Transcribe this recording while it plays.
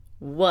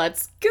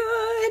What's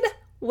good?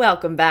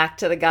 Welcome back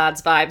to the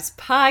God's Vibes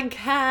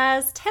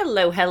podcast.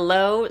 Hello,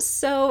 hello.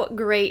 So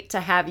great to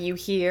have you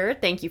here.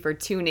 Thank you for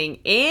tuning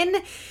in.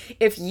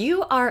 If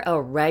you are a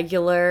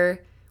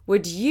regular,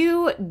 would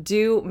you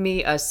do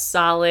me a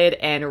solid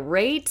and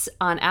rate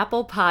on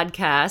Apple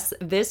Podcasts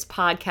this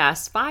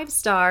podcast 5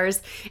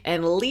 stars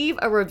and leave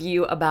a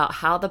review about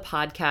how the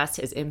podcast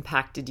has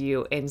impacted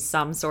you in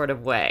some sort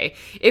of way?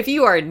 If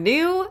you are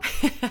new,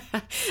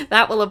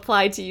 that will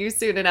apply to you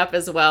soon enough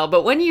as well.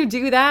 But when you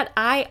do that,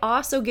 I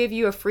also give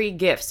you a free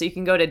gift. So you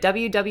can go to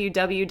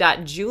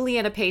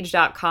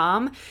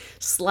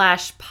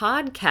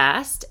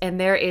www.julianapage.com/podcast, and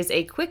there is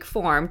a quick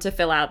form to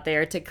fill out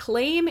there to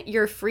claim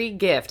your free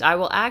gift. I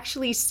will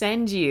actually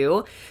send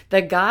you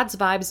the God's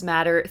Vibes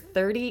Matter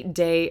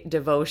 30-day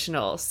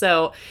devotional.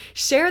 So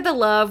share the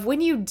love.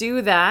 When you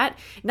do that,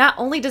 not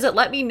only does it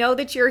let me know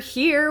that you're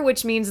here,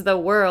 which means the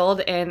world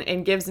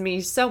and gives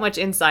me so much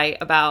insight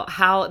about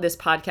how this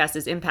podcast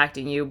is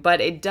impacting you, but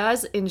it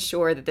does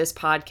ensure that this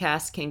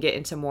podcast can get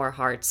into more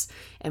hearts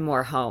and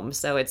more homes.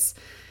 So it's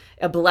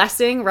a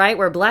blessing, right?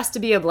 We're blessed to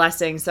be a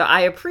blessing. So I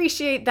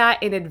appreciate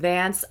that in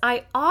advance.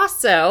 I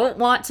also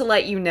want to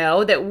let you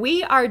know that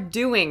we are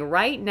doing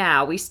right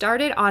now, we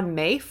started on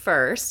May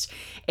 1st,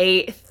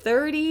 a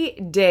 30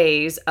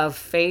 days of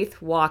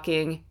faith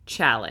walking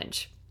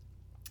challenge.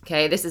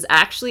 Okay, this is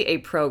actually a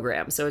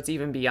program, so it's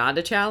even beyond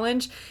a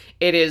challenge.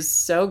 It is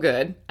so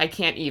good. I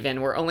can't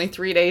even. We're only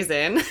 3 days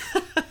in.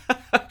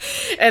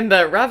 And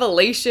the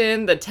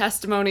revelation, the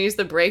testimonies,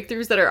 the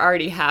breakthroughs that are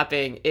already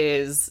happening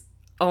is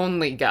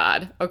only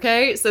God.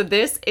 Okay, so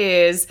this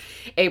is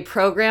a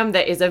program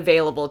that is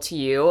available to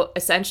you.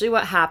 Essentially,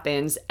 what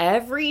happens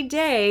every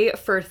day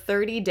for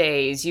 30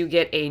 days, you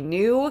get a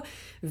new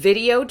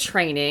video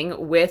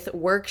training with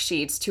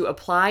worksheets to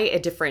apply a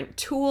different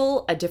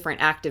tool, a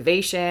different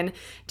activation,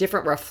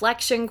 different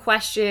reflection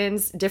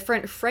questions,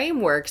 different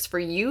frameworks for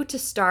you to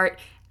start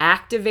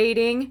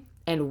activating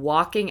and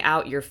walking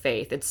out your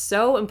faith. It's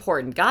so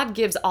important. God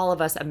gives all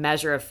of us a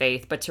measure of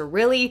faith, but to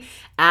really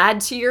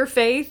add to your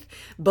faith,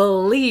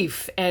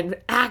 belief and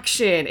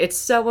action, it's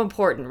so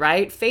important,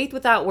 right? Faith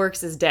without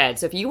works is dead.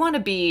 So if you want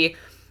to be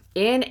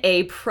in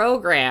a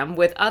program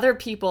with other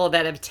people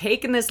that have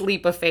taken this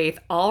leap of faith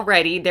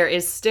already, there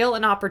is still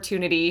an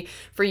opportunity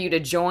for you to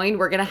join.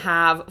 We're going to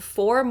have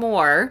 4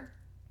 more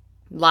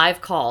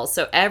live calls.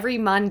 So every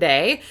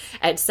Monday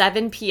at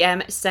 7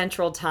 p.m.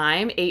 Central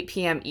Time, 8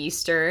 p.m.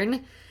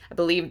 Eastern, I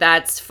believe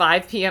that's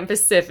 5 p.m.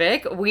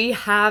 Pacific, we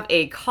have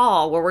a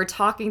call where we're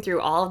talking through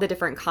all of the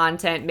different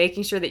content,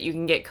 making sure that you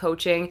can get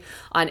coaching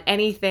on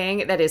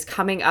anything that is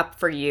coming up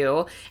for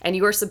you. And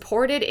you are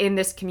supported in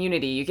this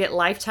community. You get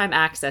lifetime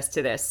access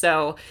to this.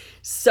 So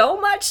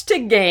much to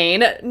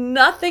gain,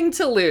 nothing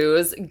to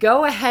lose.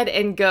 Go ahead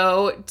and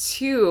go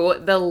to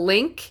the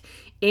link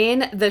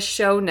in the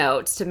show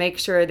notes to make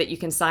sure that you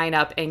can sign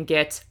up and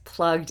get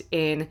plugged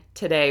in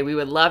today. We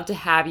would love to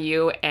have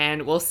you,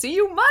 and we'll see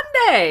you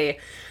Monday.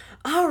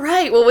 All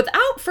right. Well,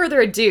 without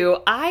further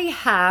ado, I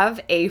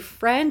have a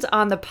friend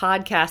on the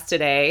podcast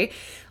today,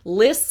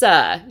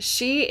 Lissa.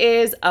 She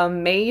is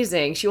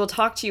amazing. She will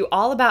talk to you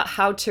all about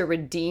how to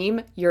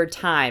redeem your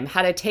time,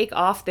 how to take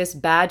off this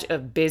badge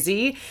of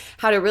busy,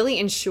 how to really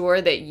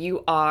ensure that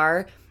you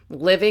are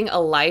living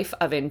a life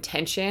of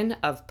intention,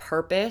 of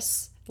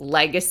purpose,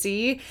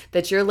 legacy,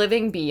 that you're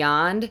living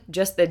beyond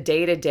just the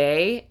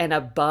day-to-day and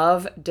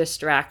above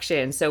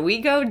distraction. So we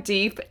go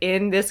deep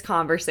in this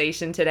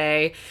conversation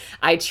today.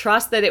 I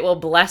trust that it will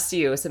bless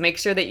you. So make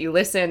sure that you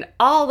listen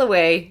all the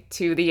way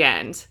to the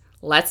end.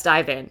 Let's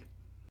dive in.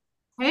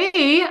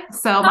 Hey,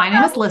 so my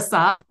name is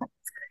Lissa,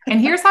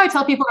 and here's how I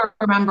tell people to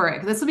remember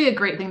it. This would be a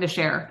great thing to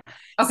share.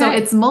 So Okay.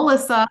 it's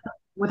Melissa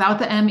without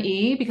the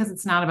M-E because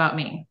it's not about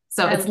me.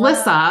 So I it's love.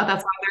 Lissa.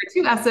 That's why there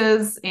are 2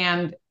 S's.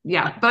 And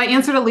yeah, but I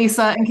answer to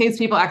Lisa in case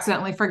people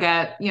accidentally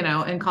forget,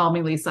 and call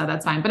me Lisa.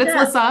 That's fine. But it's Yeah.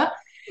 Lissa.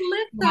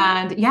 Lissa.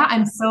 And yeah,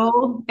 I'm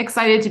so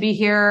excited to be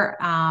here.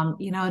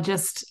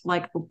 Just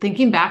like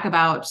thinking back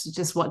about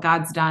just what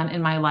God's done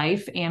in my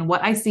life and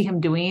what I see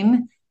him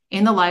doing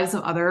in the lives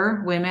of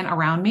other women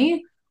around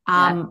me.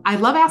 Yeah. I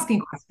love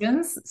asking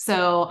questions.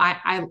 So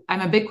I'm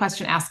a big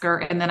question asker,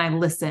 and then I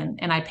listen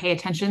and I pay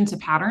attention to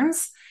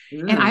patterns.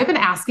 And Mm. I've been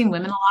asking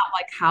women a lot,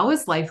 like, how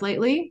is life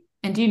lately?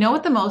 And do you know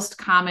what the most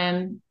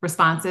common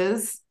response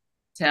is?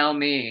 Tell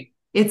me.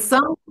 It's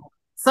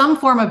some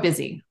form of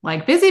busy,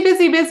 like busy,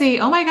 busy, busy.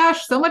 Oh my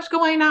gosh, so much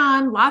going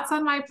on, lots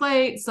on my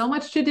plate, so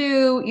much to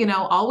do,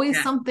 always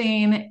Yeah.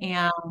 something.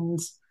 And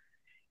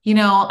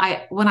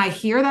when I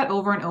hear that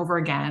over and over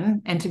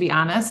again, and to be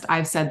honest,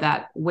 I've said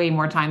that way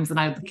more times than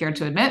I'd care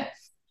to admit,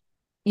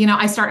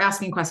 I start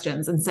asking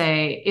questions and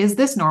say, is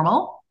this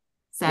normal?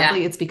 Yeah.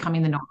 Sadly, it's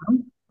becoming the norm,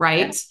 Yeah.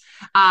 right?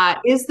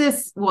 Is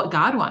this what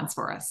God wants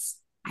for us?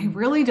 I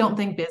really don't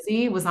think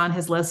busy was on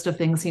his list of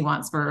things he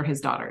wants for his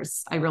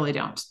daughters. I really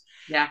don't.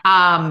 Yeah.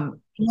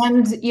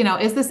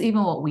 Is this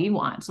even what we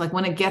want? Like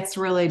when it gets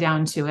really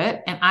down to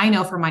it. And I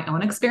know from my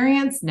own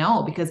experience,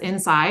 no, because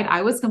inside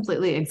I was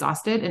completely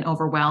exhausted and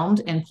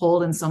overwhelmed and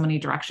pulled in so many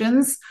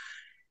directions.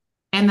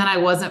 And then I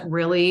wasn't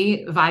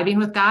really vibing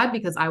with God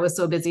because I was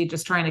so busy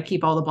just trying to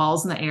keep all the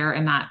balls in the air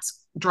and not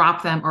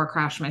drop them or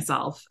crash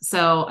myself.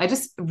 So I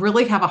just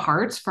really have a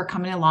heart for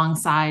coming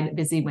alongside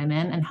busy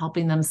women and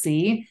helping them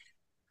see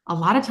a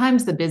lot of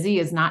times the busy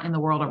is not in the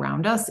world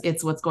around us,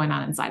 it's what's going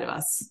on inside of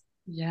us.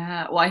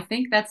 Yeah, well, I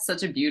think that's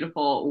such a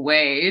beautiful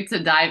way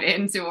to dive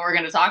into what we're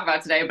going to talk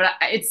about today. But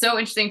it's so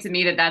interesting to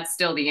me that that's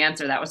still the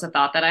answer. That was a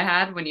thought that I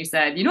had when you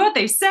said, you know what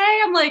they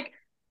say? I'm like,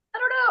 I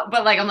don't know.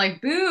 But like, I'm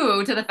like,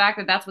 boo to the fact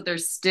that that's what they're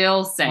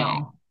still saying.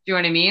 No, Do you know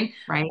what I mean?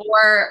 right?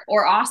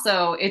 Or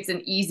also it's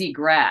an easy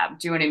grab.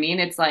 Do you know what I mean?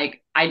 It's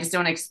like, I just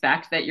don't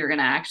expect that you're going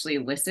to actually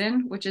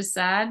listen, which is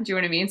sad. Do you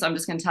know what I mean? So I'm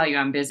just going to tell you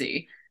I'm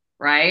busy.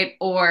 Right.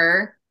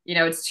 Or,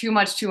 it's too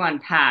much to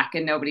unpack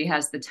and nobody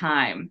has the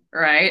time,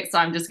 right? So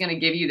I'm just going to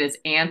give you this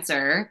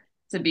answer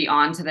to be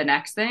on to the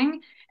next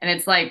thing. And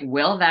it's like,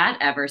 will that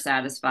ever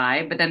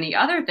satisfy? But then the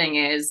other thing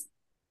is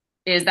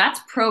that's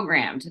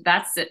programmed.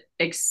 That's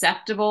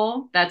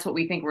acceptable. That's what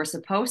we think we're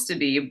supposed to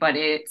be, but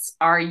it's,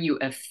 are you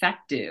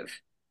effective?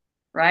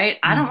 Right?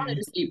 I don't want to Mhm.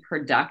 just be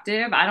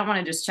productive. I don't want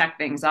to just check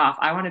things off.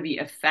 I want to be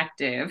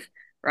effective,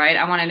 right?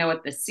 I want to know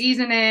what the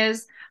season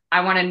is.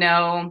 I want to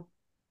know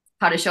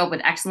how to show up with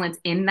excellence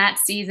in that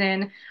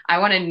season. I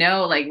want to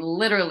know, like,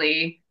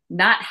 literally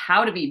not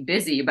how to be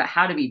busy, but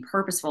how to be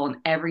purposeful in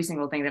every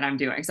single thing that I'm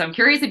doing. So I'm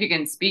curious if you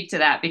can speak to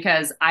that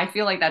because I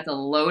feel like that's a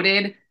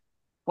loaded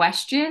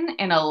question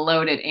and a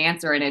loaded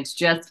answer. And it's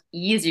just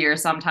easier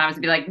sometimes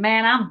to be like,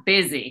 man, I'm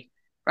busy,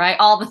 right?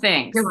 All the You're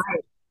things,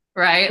 right.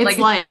 right? It's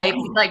Like, like,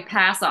 like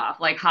pass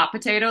off, like hot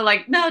potato,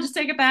 like, no, just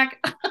take it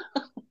back.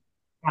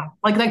 yeah,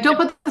 like don't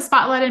put the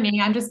spotlight on me.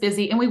 I'm just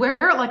busy. And we wear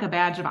it like a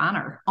badge of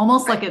honor,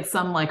 almost Right, like it's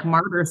some like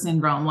martyr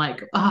syndrome,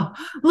 like, oh,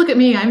 look at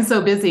me, I'm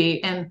so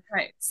busy. And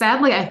right.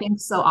 sadly, I think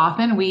so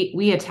often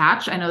we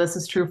attach, I know this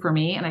is true for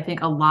me, and I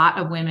think a lot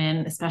of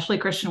women, especially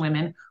Christian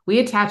women, we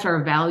attach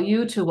our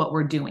value to what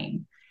we're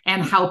doing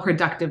and how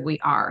productive we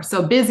are.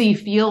 So busy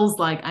feels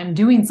like I'm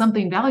doing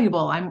something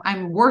valuable.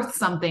 I'm worth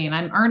something.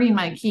 I'm earning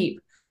my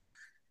keep.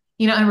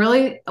 And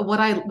really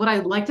what I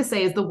like to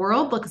say is the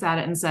world looks at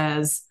it and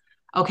says,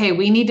 okay,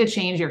 we need to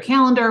change your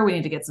calendar. We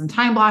need to get some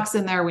time blocks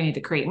in there. We need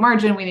to create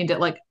margin. We need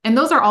to and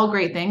those are all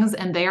great things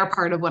and they are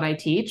part of what I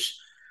teach.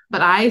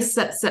 But I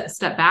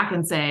step back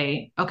and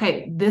say,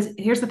 okay,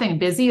 here's the thing.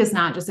 Busy is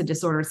not just a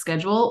disordered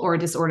schedule or a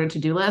disordered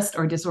to-do list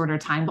or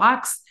disordered time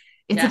blocks.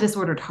 It's a Yeah.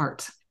 disordered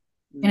heart.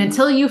 And Mm,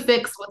 until you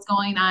fix what's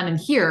going on in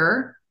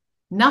here,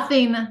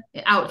 nothing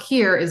out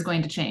here is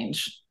going to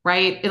change,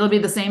 right? It'll be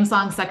the same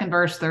song, second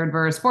verse, third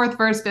verse, fourth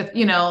verse, fifth,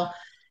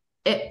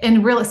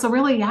 and really, so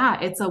really, yeah,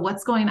 it's a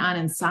what's going on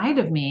inside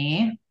of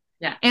me.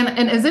 yeah. And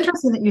it's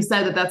interesting that you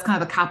said that that's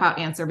kind of a cop out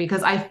answer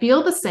because I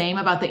feel the same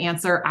about the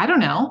answer. I don't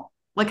know.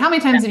 Like how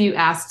many times have you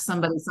asked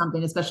somebody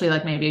something, especially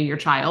like maybe your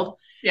child,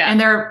 Yeah. and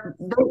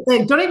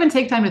they don't even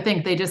take time to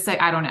think. They just say,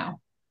 I don't know.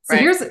 So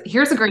Right.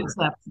 here's a great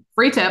tip,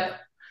 free tip,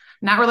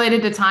 not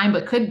related to time,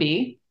 but could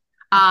be.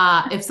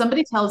 If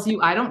somebody tells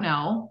you, I don't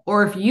know,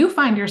 or if you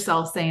find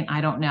yourself saying,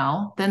 I don't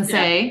know, then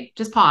Yeah.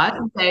 just pause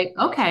and say,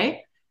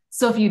 okay,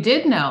 so if you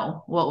did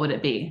know, what would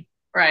it be?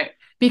 Right.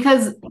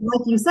 Because,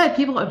 like you said,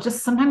 people are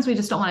just sometimes we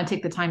just don't want to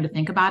take the time to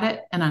think about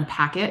it and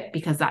unpack it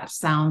because that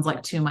sounds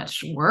like too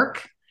much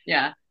work.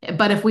 Yeah.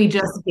 But if we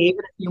just gave it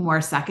a few more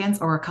seconds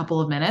or a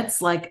couple of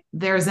minutes, like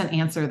there's an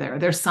answer there.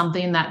 There's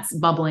something that's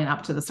bubbling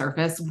up to the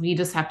surface. We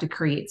just have to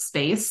create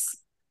space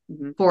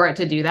Mhm. for it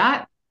to do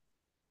that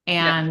Yep.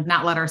 and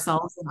not let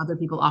ourselves and other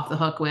people off the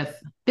hook with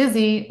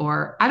busy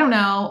or I don't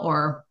know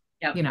or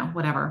Yep.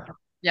 whatever.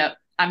 Yep.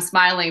 I'm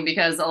smiling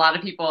because a lot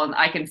of people, and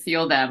I can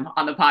feel them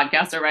on the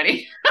podcast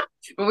already.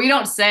 But we're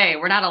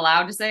not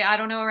allowed to say, I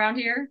don't know around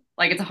here.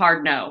 Like it's a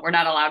hard no. We're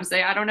not allowed to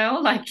say, I don't know.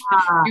 Like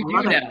I you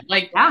love do it. know.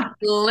 Like Yeah.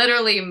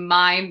 literally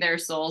mine their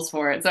souls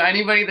for it. So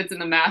anybody that's in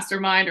the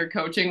mastermind or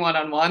coaching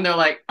one-on-one, they're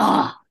like,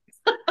 oh,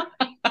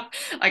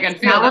 I can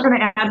feel Now we're them.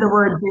 going to add the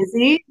word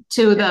busy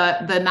to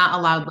Yeah. the not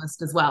allowed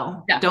list as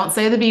well. Yeah. Don't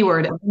say the B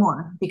word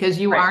anymore because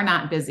you Right. are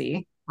not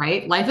busy,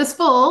 right? Life is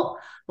full,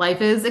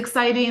 life is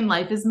exciting,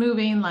 life is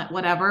moving, like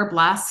whatever,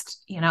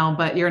 blessed,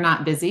 but you're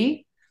not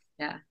busy.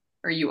 Yeah.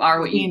 Or you are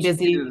what you Being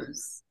busy,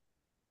 choose.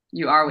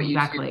 You are what you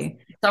choose. exactly.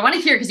 So I want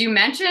to hear, because you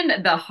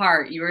mentioned the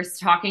heart. You were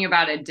talking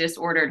about a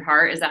disordered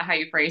heart. Is that how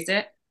you phrased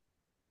it?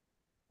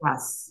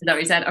 Yes. Is that what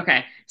you said?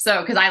 Okay.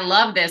 So, because I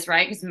love this,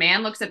 right? Because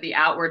man looks at the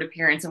outward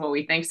appearance and what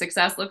we think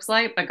success looks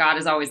like, but God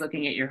is always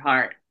looking at your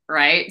heart,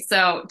 right?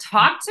 So,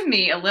 talk to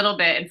me a little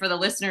bit, and for the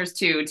listeners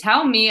too,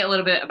 tell me a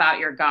little bit about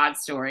your God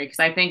story, because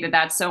I think that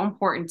that's so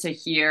important to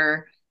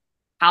hear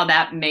how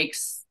that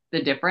makes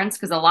the difference.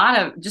 Because a lot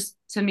of, just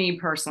to me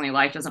personally,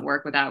 life doesn't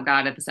work without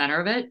God at the center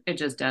of it. It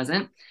just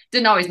doesn't.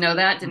 Didn't always know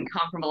that, didn't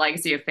come from a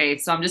legacy of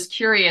faith. So I'm just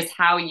curious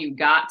how you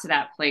got to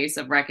that place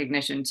of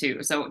recognition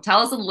too. So tell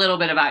us a little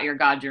bit about your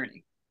God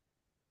journey.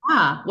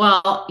 Yeah.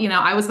 Well,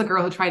 I was the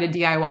girl who tried to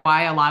DIY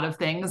a lot of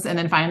things and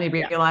then finally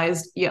Yeah,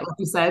 realized, yeah, like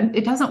you said,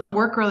 it doesn't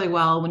work really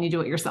well when you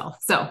do it yourself.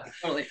 So,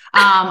 totally.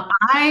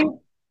 I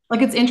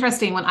Like it's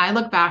interesting when I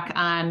look back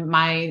on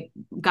my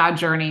God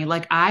journey,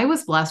 like I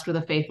was blessed with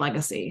a faith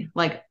legacy.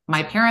 Like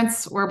my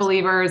parents were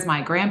believers,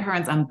 my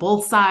grandparents on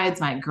both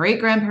sides, my great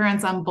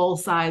grandparents on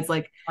both sides.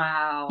 Like,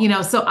 Wow.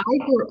 so I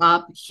grew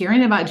up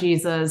hearing about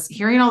Jesus,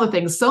 hearing all the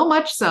things, so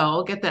much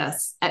so, get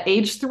this, at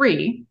age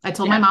 3, I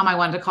told my Yeah. mom I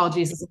wanted to call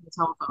Jesus on the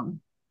telephone.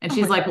 And Oh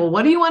my she's like, God. well,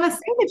 what do you want to say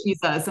to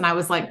Jesus? And I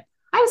was like,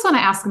 I just want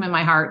to ask him in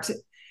my heart.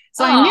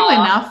 So I knew Oh.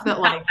 enough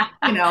that like,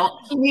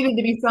 he needed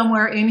to be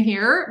somewhere in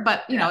here.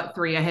 But, Yeah. at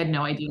 3, I had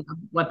no idea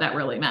what that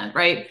really meant.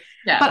 Right.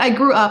 Yeah. But I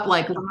grew up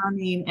like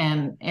learning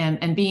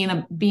and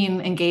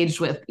being engaged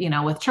with,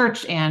 with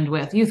church and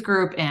with youth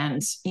group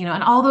and,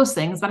 and all those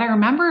things. But I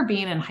remember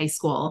being in high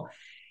school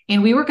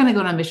and we were going to go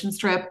on a missions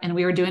trip and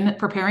we were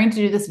preparing to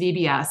do this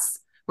VBS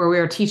where we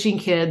were teaching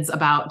kids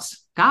about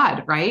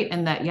God, right?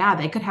 And that, yeah,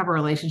 they could have a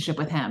relationship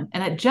with him.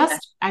 And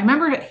I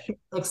remember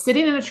like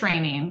sitting in a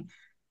training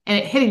and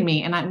it hitting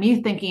me and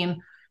me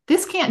thinking,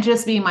 this can't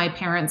just be my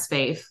parents'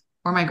 faith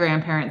or my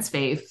grandparents'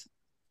 faith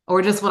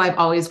or just what I've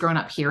always grown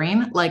up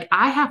hearing. Like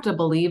I have to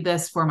believe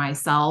this for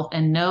myself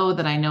and know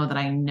that I know that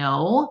I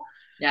know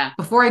Yeah.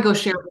 before I go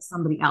share it with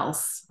somebody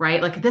else,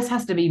 right? Like this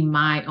has to be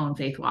my own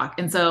faith walk.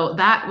 And so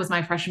that was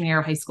my freshman year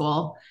of high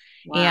school.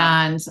 Wow.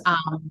 And,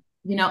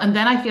 and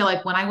then I feel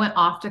like when I went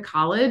off to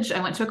college,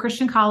 I went to a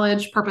Christian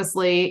college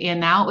purposely. And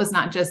now it was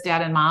not just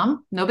dad and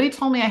mom. Nobody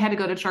told me I had to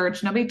go to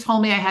church. Nobody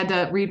told me I had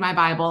to read my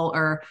Bible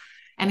or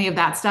any of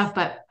that stuff,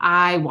 but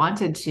I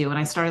wanted to. And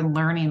I started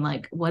learning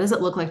like, what does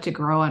it look like to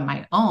grow on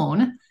my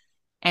own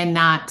and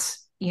not,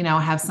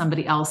 have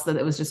somebody else that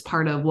it was just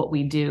part of what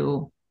we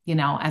do,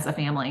 as a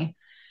family.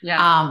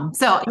 Yeah.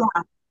 So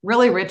yeah,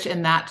 really rich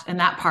in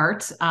that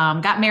part.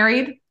 Got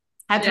married,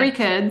 had Yeah. 3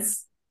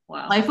 kids.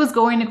 Wow. Life was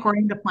going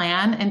according to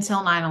plan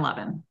until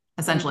 9/11,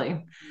 essentially.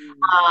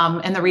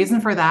 Mhm. And the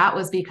reason for that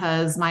was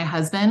because my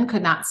husband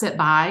could not sit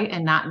by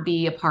and not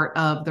be a part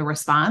of the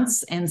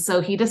response. And so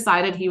he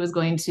decided he was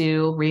going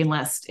to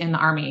reenlist in the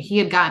Army. He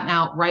had gotten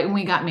out right when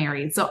we got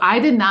married. So I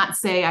did not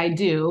say I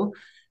do,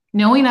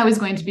 knowing I was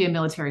going to be a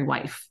military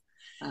wife.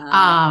 Uh,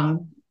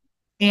 Um,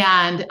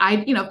 and I,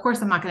 of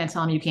course, I'm not going to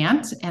tell him you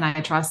can't. And I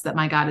trust that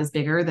my God is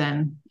bigger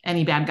than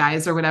any bad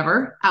guys or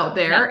whatever out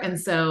yeah. there. And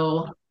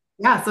so,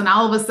 yeah, so now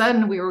all of a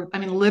sudden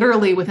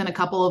literally within a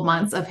couple of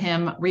months of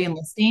him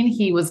reenlisting,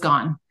 he was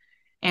gone.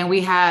 And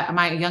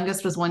my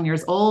youngest was 1 year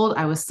old.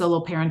 I was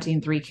solo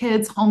parenting 3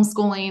 kids,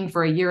 homeschooling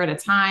for a year at a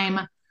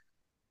time.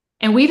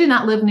 And we did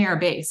not live near a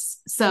base.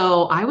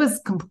 So I was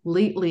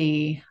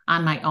completely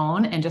on my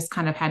own and just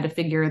kind of had to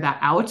figure that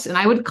out. And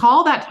I would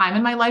call that time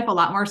in my life a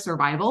lot more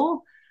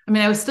survival. I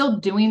mean, I was still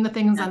doing the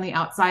things Yeah. on the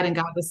outside and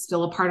God was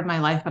still a part of my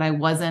life, but I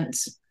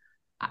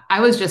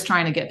was just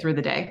trying to get through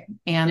the day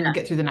and Yeah.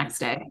 get through the next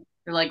day.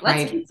 You're like,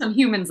 let's Right. keep some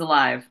humans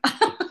alive.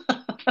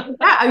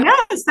 Yeah,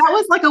 yes, that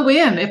was like a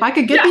win. If I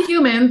could get Yeah.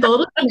 the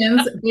little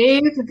humans,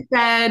 bathed,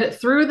 fed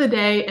through the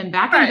day and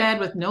back in Right. bed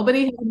with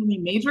nobody having any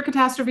major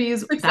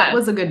catastrophes, that Success.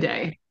 was a good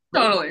day.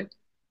 Totally.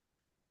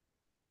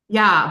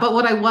 Yeah, but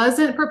what I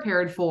wasn't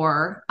prepared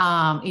for,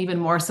 even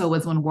more so,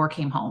 was when war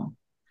came home.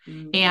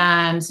 Mm.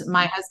 And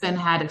my husband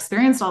had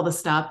experienced all this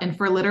stuff. And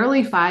for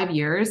literally 5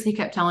 years, he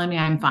kept telling me,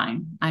 I'm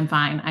fine, I'm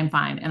fine, I'm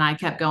fine. And I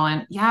kept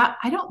going, yeah,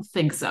 I don't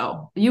think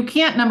so. You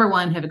can't, number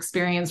one, have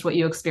experienced what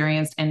you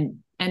experienced and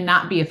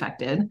not be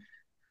affected.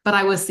 But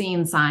I was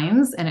seeing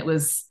signs and it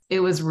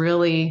was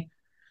really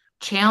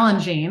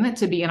challenging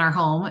to be in our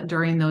home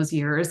during those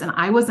years. And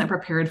I wasn't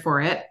prepared for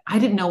it. I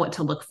didn't know what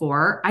to look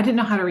for. I didn't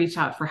know how to reach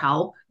out for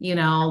help,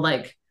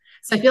 like,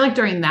 so I feel like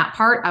during that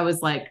part, I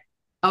was like,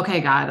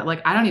 okay, God,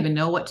 like, I don't even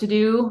know what to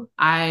do.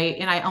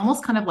 I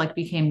almost kind of like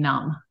became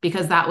numb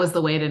because that was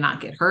the way to not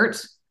get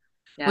hurt,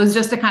 Yeah. was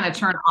just to kind of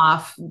turn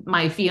off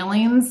my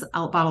feelings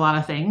about a lot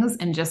of things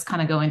and just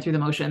kind of going through the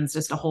motions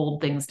just to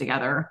hold things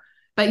together.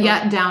 But Totally.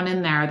 yet down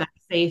in there, that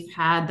faith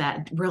had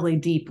that really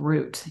deep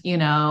root,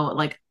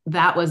 like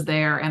that was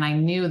there. And I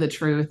knew the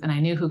truth and I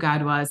knew who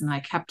God was. And I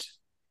kept,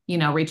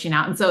 reaching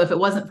out. And so if it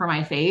wasn't for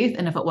my faith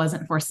and if it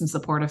wasn't for some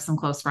support of some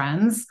close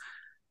friends,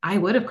 I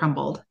would have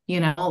crumbled,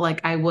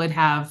 like I would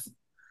have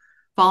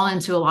fallen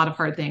into a lot of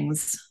hard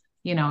things,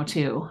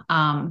 too.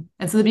 And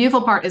so the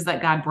beautiful part is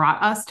that God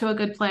brought us to a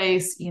good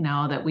place,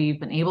 that we've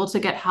been able to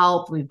get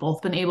help. We've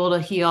both been able to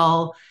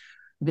heal,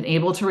 been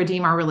able to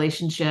redeem our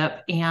relationship.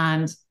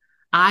 And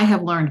I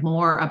have learned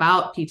more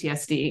about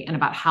PTSD and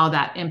about how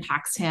that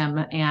impacts him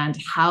and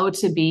how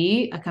to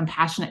be a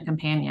compassionate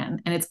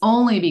companion. And it's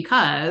only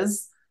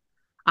because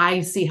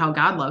I see how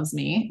God loves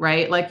me,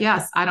 right? Like,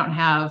 yes, I don't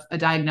have a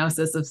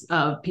diagnosis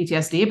of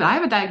PTSD, but I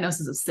have a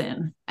diagnosis of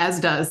sin, as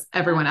does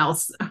everyone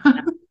else,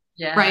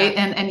 Yeah. right?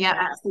 And yet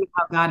I see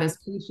how God is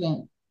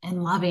patient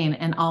and loving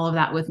and all of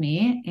that with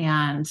me.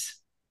 And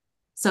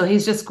so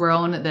he's just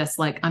grown this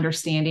like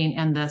understanding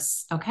and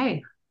this,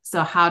 okay,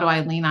 so how do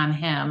I lean on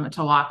him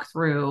to walk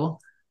through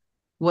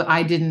what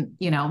I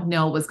didn't,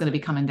 know was going to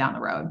be coming down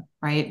the road,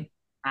 right?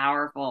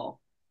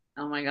 Powerful.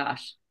 Oh my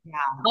gosh. Yeah.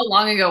 How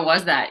long ago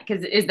was that?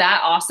 Because is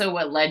that also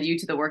what led you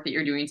to the work that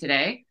you're doing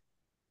today?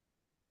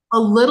 A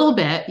little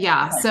bit,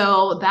 yeah.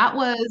 So that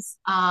was,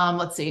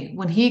 let's see,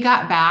 when he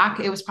got back,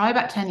 it was probably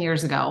about 10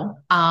 years ago.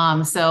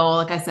 So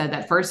like I said,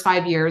 that first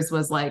 5 years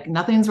was like,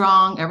 nothing's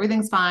wrong,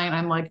 everything's fine.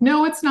 I'm like,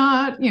 no, it's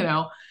not,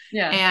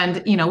 Yeah.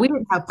 And, we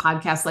didn't have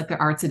podcasts like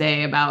there are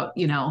today about,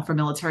 for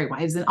military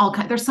wives and all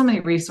kinds. There's so many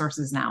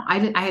resources now.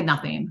 I had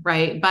nothing,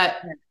 right? But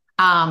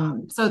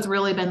so it's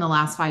really been the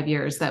last 5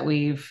 years that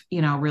we've,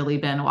 really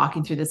been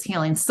walking through this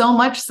healing. So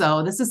much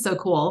so, this is so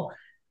cool.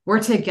 We're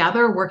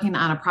together working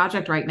on a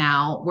project right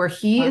now where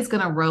he is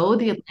going to row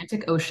the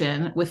Atlantic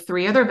Ocean with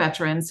three other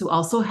veterans who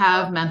also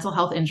have mental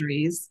health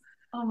injuries.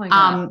 Oh my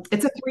God.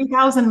 It's a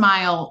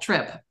 3,000-mile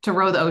trip to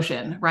row the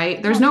ocean,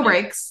 right? There's no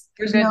breaks.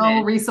 There's no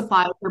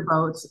resupply of your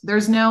boats.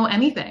 There's no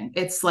anything.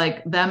 It's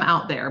like them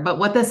out there. But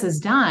what this has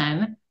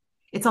done,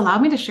 it's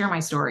allowed me to share my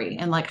story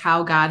and like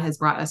how God has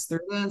brought us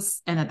through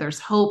this and that there's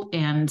hope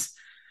and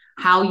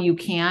how you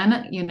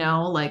can,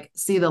 like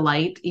see the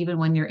light even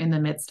when you're in the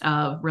midst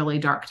of really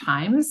dark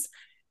times.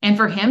 And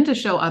for him to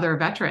show other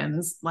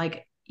veterans,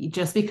 like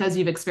just because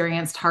you've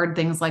experienced hard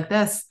things like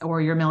this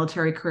or your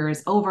military career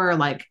is over,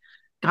 like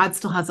God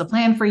still has a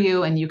plan for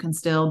you and you can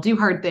still do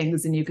hard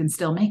things and you can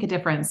still make a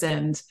difference.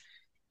 And,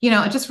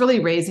 just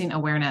really raising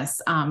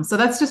awareness. So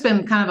that's just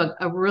been kind of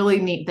a really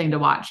neat thing to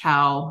watch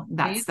how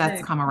that's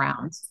come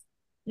around.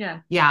 Yeah.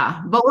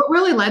 Yeah. But what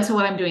really led to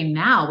what I'm doing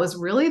now was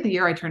really the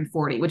year I turned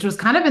 40, which was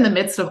kind of in the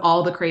midst of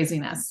all the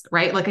craziness,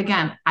 right? Like,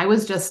 again, I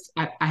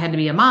had to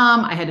be a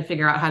mom. I had to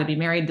figure out how to be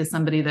married to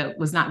somebody that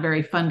was not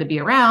very fun to be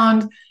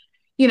around,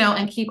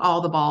 and keep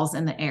all the balls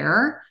in the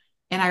air.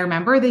 And I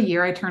remember the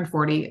year I turned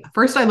 40,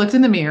 first I looked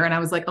in the mirror and I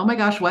was like, oh my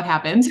gosh, what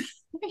happened?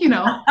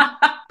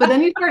 But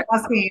then you start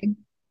asking,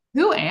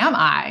 who am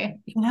I?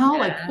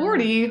 Like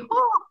 40,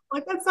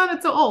 like that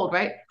sounded so old,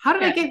 right? How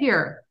did I get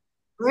here?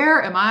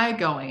 Where am I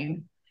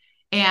going?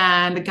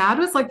 And God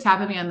was like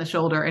tapping me on the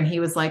shoulder and he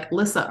was like,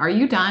 Lissa, are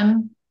you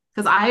done?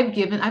 Because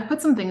I've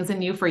put some things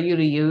in you for you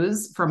to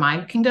use for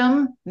my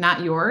kingdom,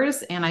 not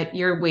yours. And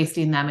you're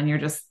wasting them and you're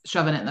just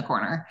shoving it in the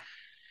corner.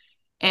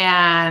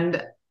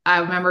 And I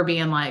remember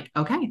being like,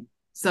 okay,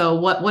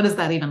 so what does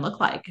that even look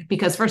like?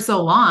 Because for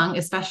so long,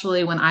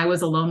 especially when I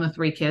was alone with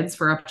three kids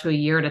for up to a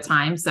year at a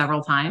time,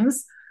 several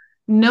times,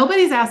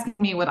 nobody's asking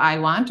me what I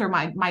want or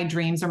my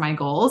dreams or my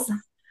goals.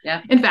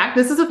 Yeah. In fact,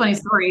 this is a funny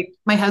story.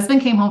 My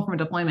husband came home from a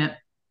deployment.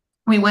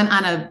 We went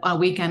on a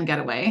weekend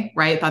getaway,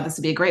 right? Thought this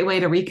would be a great way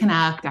to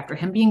reconnect after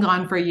him being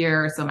gone for a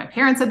year. So my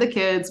parents had the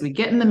kids. We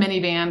get in the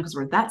minivan because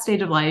we're at that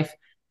stage of life.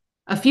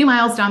 A few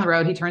miles down the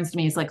road, he turns to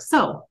me. He's like,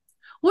 so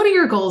what are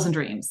your goals and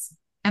dreams?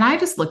 And I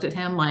just looked at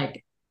him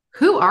like,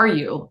 who are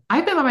you?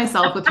 I've been by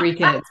myself with three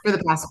kids for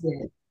the past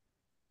year.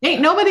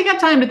 Ain't nobody got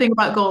time to think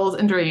about goals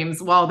and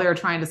dreams while they're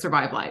trying to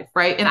survive life,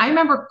 right? And I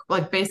remember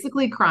like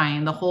basically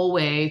crying the whole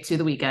way to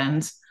the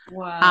weekend.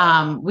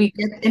 Wow.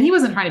 And he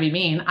wasn't trying to be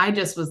mean. I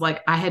just was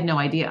like, I had no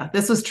idea.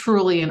 This was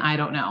truly an I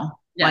don't know.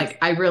 Yes. Like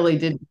I really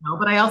didn't know,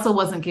 but I also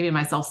wasn't giving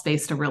myself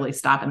space to really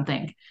stop and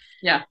think.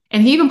 Yeah.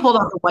 And he even pulled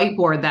out the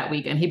whiteboard that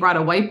weekend. He brought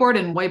a whiteboard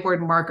and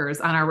whiteboard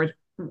markers on our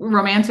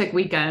romantic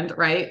weekend,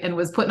 right? And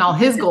was putting all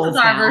his goals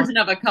down. Our version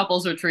of a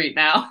couples retreat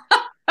now.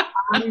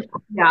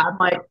 Yeah, I'm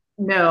like,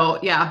 no,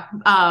 yeah.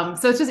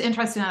 So it's just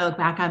interesting. I look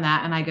back on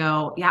that and I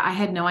go, yeah, I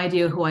had no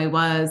idea who I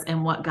was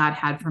and what God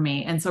had for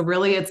me. And so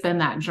really it's been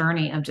that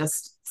journey of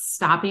just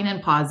stopping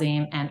and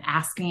pausing and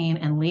asking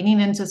and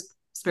leaning into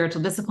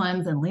spiritual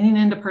disciplines and leaning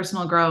into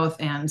personal growth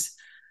and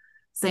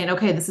saying,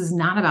 okay, this is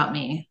not about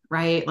me,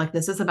 right? Like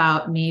this is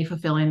about me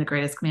fulfilling the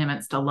greatest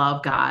commandments to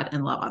love God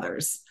and love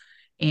others.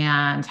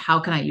 And how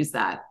can I use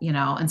that?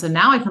 And so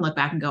now I can look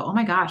back and go, oh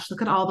my gosh,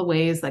 look at all the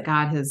ways that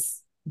God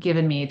has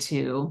given me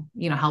to,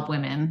 help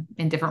women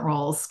in different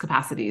roles,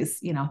 capacities,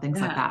 things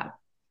like that.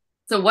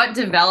 So what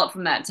developed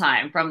from that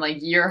time, from like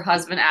your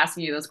husband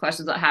asking you those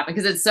questions that happened?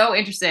 Because it's so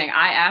interesting.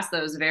 I asked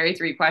those very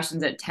three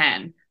questions at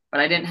 10,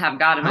 but I didn't have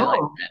God in my life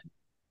then.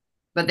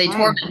 But they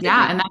tormented me.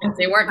 And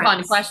they weren't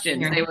fun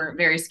questions. They were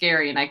very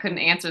scary and I couldn't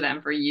answer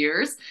them for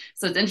years.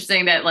 So it's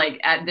interesting that like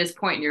at this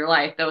point in your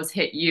life, those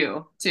hit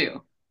you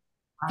too.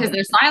 Because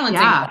they're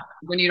silencing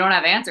when you don't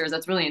have answers.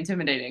 That's really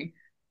intimidating.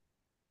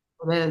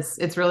 It is.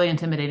 It's really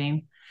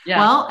intimidating. Yeah.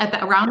 Well,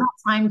 around that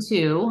time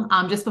too,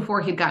 just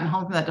before he'd gotten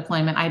home from that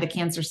deployment, I had a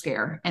cancer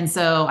scare. And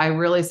so I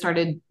really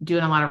started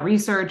doing a lot of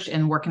research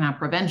and working on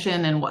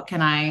prevention and what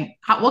can I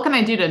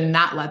do to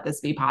not let this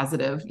be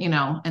positive,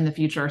 in the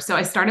future. So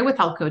I started with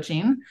health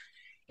coaching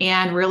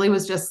and really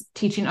was just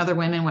teaching other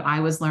women what I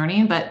was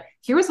learning. But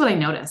here was what I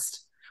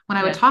noticed. When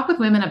I would talk with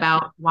women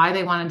about why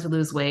they wanted to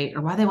lose weight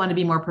or why they wanted to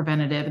be more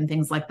preventative and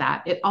things like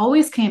that, it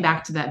always came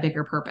back to that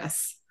bigger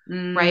purpose,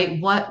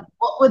 right? What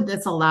would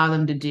this allow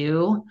them to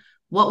do?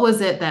 What was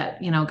it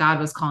that, God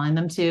was calling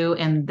them to,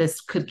 and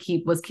this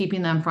was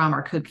keeping them from,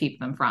 or could keep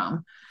them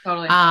from.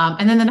 Totally.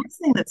 And then the next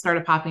thing that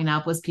started popping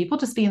up was people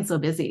just being so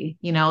busy,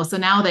 so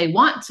now they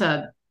want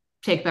to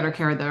take better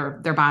care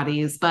of their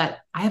bodies, but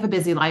I have a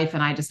busy life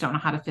and I just don't know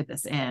how to fit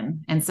this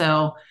in. And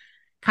so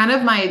kind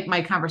of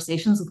my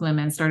conversations with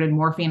women started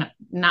morphing,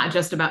 not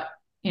just about,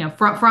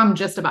 from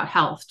just about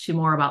health to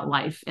more about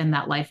life and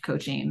that life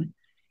coaching.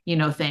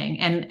 thing.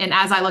 And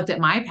as I looked at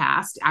my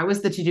past, I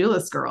was the to-do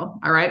list girl.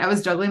 All right. I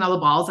was juggling all the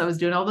balls. I was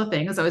doing all the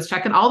things. I was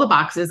checking all the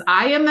boxes.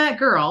 I am that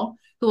girl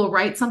who will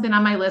write something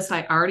on my list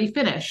I already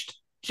finished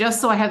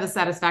just so I have the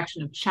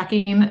satisfaction of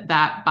checking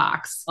that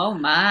box. Oh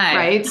my.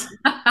 Right.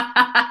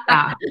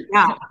 Yeah.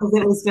 Yeah. Because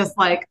it was just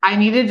like I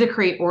needed to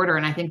create order.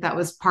 And I think that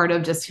was part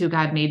of just who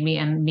God made me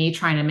and me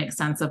trying to make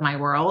sense of my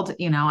world.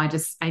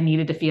 I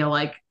needed to feel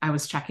like I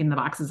was checking the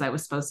boxes I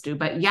was supposed to,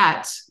 but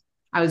yet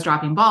I was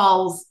dropping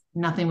balls.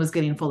 Nothing was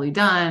getting fully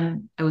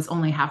done. I was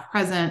only half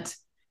present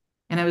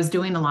and I was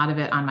doing a lot of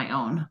it on my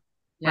own.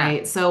 Yeah.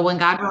 Right. So when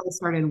God really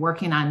started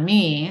working on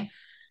me,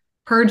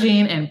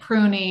 purging and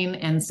pruning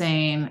and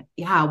saying,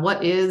 yeah,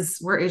 where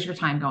is your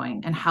time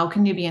going? And how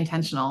can you be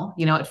intentional?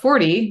 At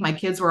 40, my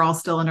kids were all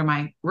still under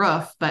my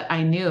roof, but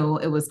I knew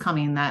it was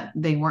coming that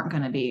they weren't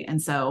going to be. And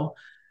so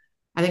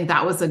I think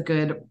that was a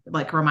good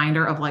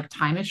reminder of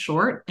time is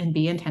short and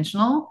be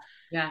intentional.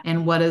 Yeah.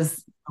 And what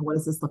does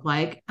this look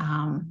like?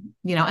 And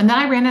then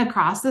I ran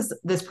across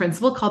this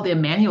principle called the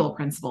Emmanuel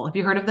principle. Have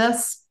you heard of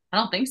this? I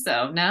don't think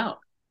so. No.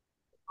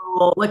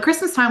 Like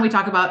Christmas time, we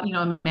talk about,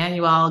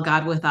 Emmanuel,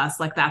 God with us.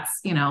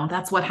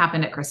 That's what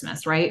happened at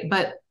Christmas, right?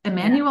 But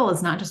Emmanuel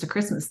is not just a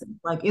Christmas thing.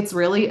 It's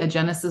really a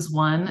Genesis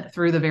 1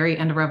 through the very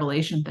end of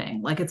Revelation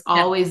thing. It's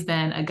always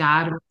been a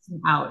God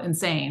reaching out and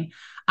saying,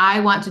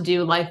 I want to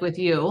do life with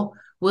you.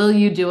 Will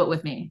you do it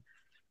with me?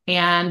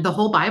 And the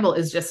whole Bible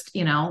is just,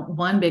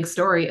 one big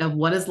story of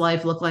what does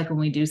life look like when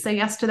we do say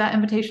yes to that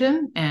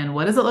invitation? And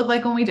what does it look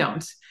like when we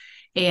don't?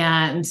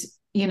 And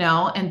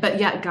but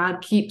yet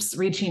God keeps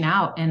reaching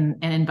out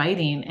and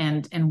inviting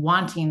and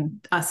wanting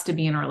us to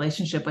be in a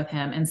relationship with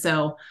him. And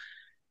so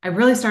I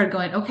really started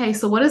going, okay,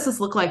 so what does this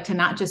look like to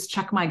not just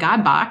check my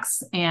God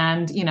box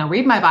and,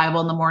 read my Bible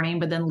in the morning,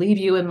 but then leave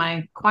you in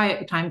my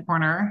quiet time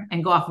corner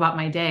and go off about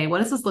my day? What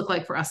does this look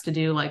like for us to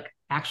do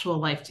actual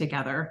life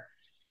together?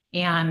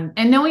 And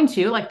knowing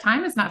too,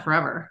 time is not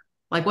forever.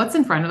 What's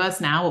in front of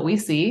us now, what we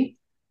see,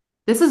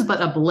 this is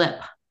but a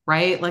blip,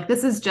 right?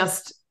 This is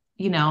just,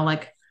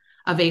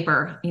 a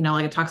vapor,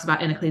 it talks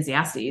about in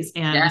Ecclesiastes.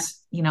 And,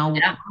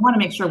 I want to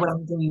make sure what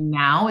I'm doing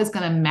now is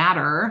going to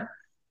matter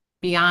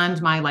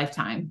beyond my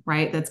lifetime,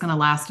 right? That's going to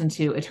last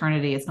into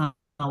eternity. It's going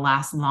to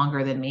last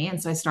longer than me.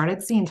 And so I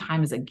started seeing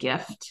time as a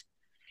gift.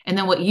 And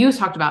then what you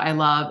talked about, I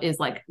love is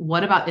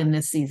what about in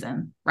this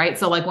season, right?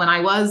 So when I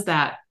was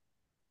that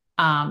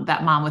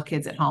mom with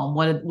kids at home,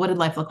 what did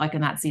life look like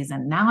in that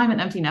season? Now I'm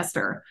an empty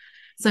nester.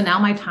 So now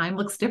my time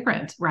looks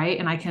different, right?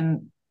 And I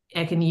can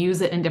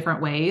use it in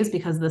different ways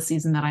because of the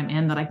season that I'm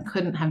in that I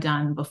couldn't have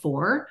done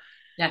before.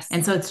 Yes.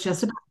 And so it's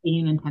just about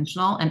being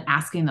intentional and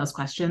asking those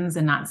questions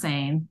and not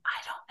saying, I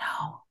don't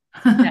know.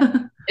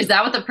 Yeah. Is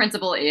that what the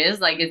principle is?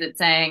 Is it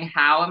saying,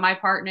 how am I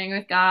partnering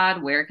with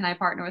God? Where can I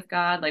partner with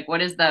God?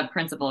 What is the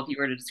principle if you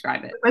were to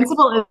describe it? The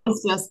principle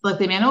is just the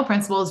Emmanuel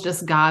principle is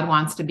just God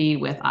wants to be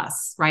with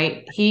us,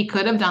 right? He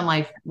could have done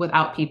life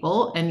without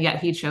people, and yet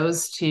he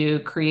chose to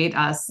create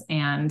us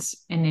and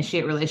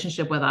initiate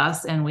relationship with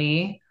us. And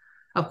we,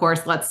 of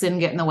course, let sin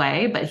get in the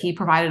way, but he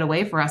provided a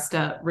way for us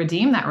to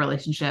redeem that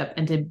relationship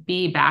and to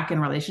be back in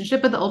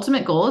relationship. But the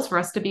ultimate goal is for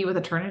us to be with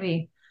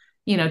eternity,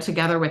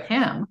 together with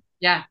him.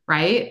 Yeah.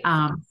 Right.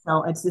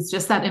 So it's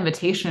just that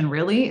invitation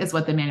really is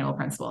what the Emmanuel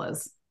principle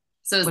is.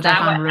 So is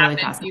that what really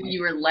happened?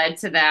 You were led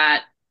to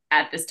that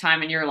at this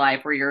time in your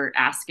life where you're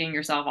asking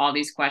yourself all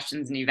these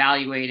questions and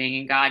evaluating,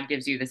 and God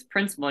gives you this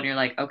principle and you're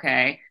like,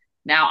 okay,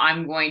 now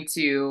I'm going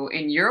to,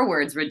 in your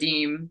words,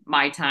 redeem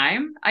my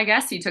time. I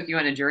guess he took you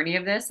on a journey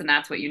of this, and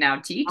that's what you now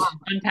teach.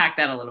 Unpack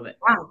that a little bit.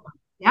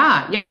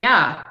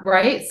 Yeah.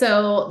 Right.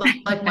 So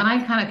when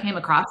I kind of came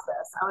across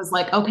this, I was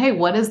like, okay,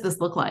 what does this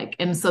look like?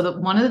 And so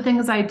one of the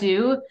things I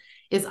do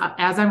is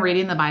as I'm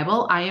reading the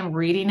Bible, I am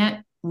reading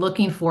it,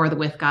 looking for the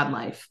with God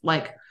life.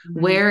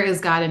 Where is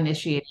God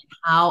initiating?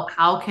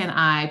 How can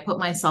I put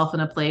myself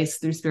in a place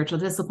through spiritual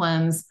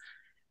disciplines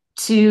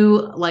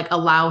to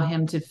allow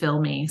him to fill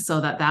me so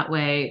that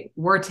way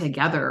we're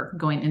together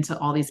going into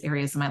all these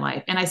areas of my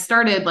life. And I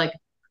started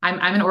I'm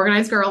an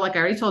organized girl, like I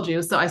already told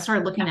you. So I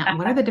started looking at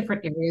what are the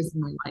different areas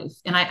in my life.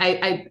 And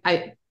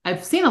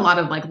I've seen a lot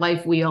of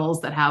life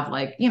wheels that have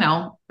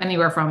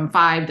anywhere from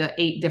 5 to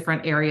 8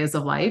 different areas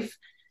of life.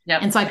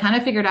 Yep. And so I kind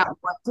of figured out,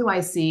 what do I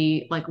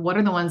see? What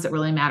are the ones that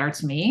really matter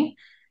to me?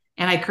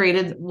 And I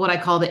created what I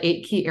call the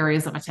 8 key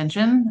areas of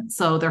attention.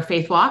 So they're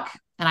faith walk.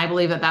 And I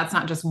believe that that's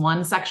not just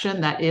one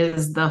section, that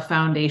is the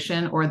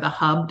foundation or the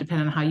hub,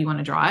 depending on how you want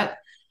to draw it.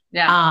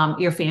 Yeah.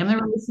 Your family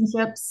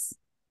relationships,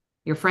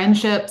 your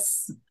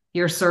friendships,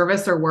 your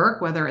service or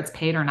work, whether it's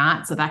paid or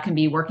not. So that can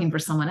be working for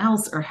someone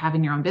else or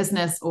having your own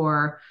business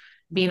or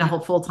being a whole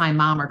full-time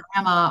mom or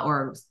grandma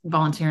or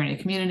volunteering in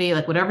a community,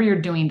 whatever you're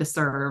doing to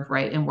serve,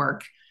 right, and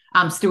work.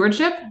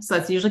 Stewardship. So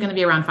it's usually going to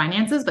be around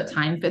finances, but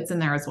time fits in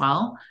there as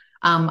well.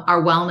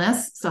 Our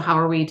wellness. So how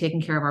are we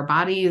taking care of our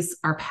bodies,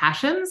 our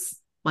passions,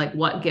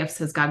 what gifts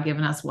has God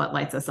given us, what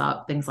lights us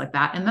up, things like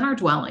that. And then our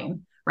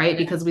dwelling, right?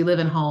 Because we live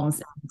in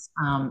homes,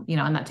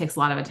 and that takes a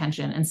lot of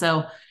attention. And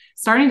so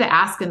starting to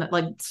ask and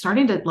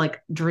starting to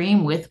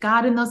dream with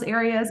God in those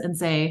areas and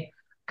say,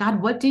 God,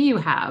 what do you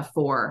have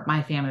for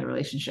my family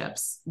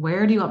relationships?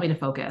 Where do you want me to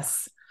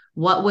focus?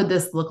 What would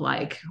this look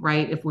like,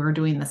 right? If we're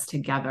doing this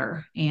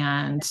together,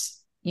 and,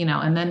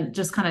 and then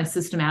just kind of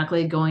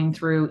systematically going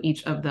through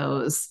each of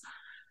those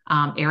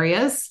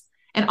areas,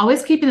 and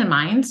always keeping in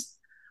mind,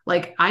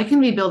 like, I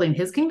can be building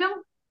his kingdom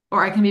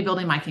or I can be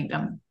building my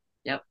kingdom.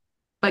 Yep.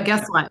 But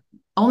guess what?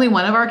 Only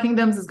one of our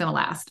kingdoms is going to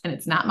last, and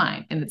it's not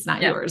mine and it's not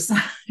Yep. yours.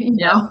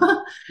 Yep.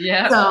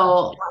 Yep.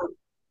 So,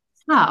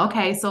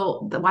 okay.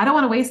 So why do I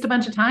want to waste a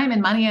bunch of time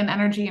and money and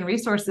energy and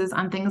resources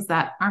on things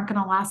that aren't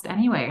going to last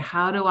anyway?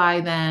 How do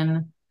I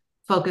then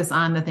focus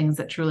on the things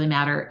that truly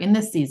matter in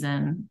this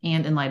season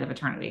and in light of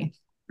eternity?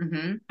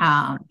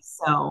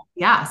 So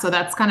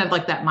that's kind of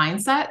like that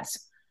mindset.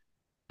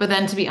 But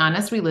then, to be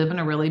honest, we live in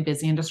a really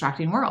busy and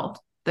distracting world.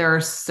 There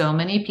are so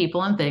many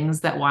people and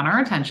things that want our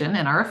attention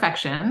and our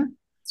affection,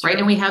 right?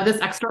 And we have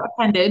this extra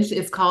appendage,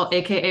 it's called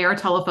AKA our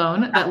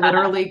telephone, that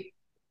literally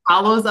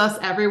follows us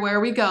everywhere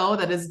we go,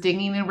 that is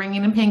dinging and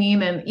ringing and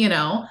pinging,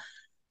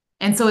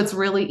 and so it's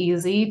really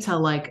easy to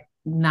like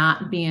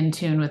not be in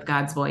tune with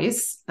God's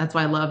voice. That's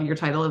why I love your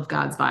title of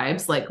God's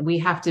vibes. Like, we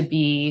have to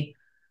be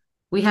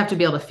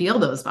able to feel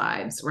those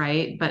vibes,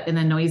 right? But in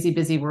a noisy,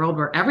 busy world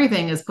where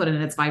everything is put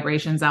in its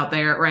vibrations out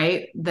there,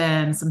 right?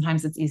 Then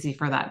sometimes it's easy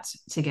for that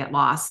to get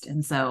lost.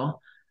 And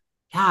so,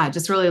 yeah,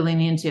 just really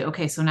leaning into,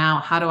 okay, so now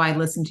how do I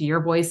listen to your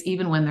voice,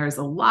 even when there's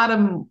a lot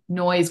of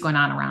noise going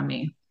on around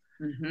me?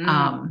 And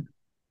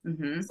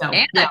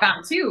I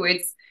found too,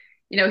 it's,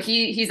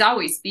 he's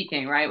always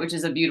speaking, right? Which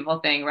is a beautiful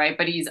thing, right?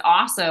 But he's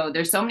also,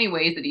 there's so many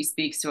ways that he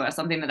speaks to us.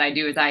 Something that I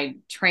do is I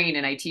train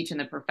and I teach in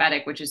the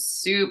prophetic, which is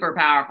super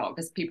powerful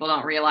because people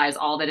don't realize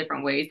all the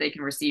different ways they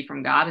can receive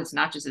from God. It's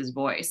not just his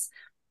voice,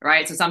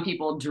 right? So some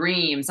people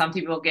dream, some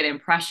people get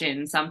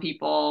impressions, some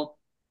people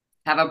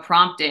have a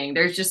prompting.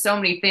 There's just so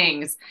many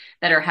things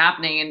that are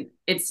happening. And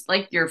it's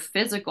like your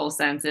physical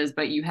senses,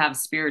 but you have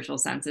spiritual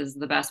senses, is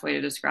the best way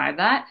to describe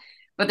that.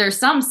 But there's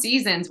some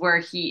seasons where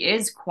he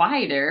is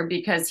quieter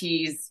because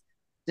he's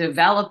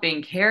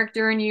developing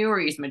character in you, or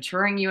he's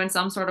maturing you in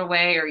some sort of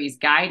way, or he's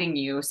guiding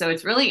you. So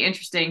it's really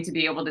interesting to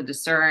be able to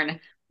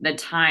discern the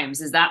times.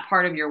 Is that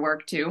part of your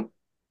work too?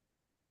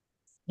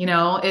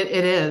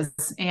 It is.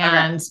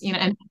 And, Okay.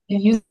 and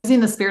using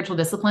the spiritual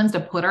disciplines to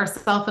put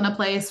ourselves in a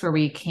place where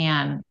we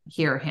can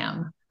hear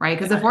him, right?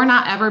 Because if we're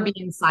not ever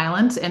being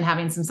silent and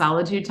having some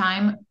solitude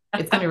time,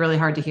 it's going to be really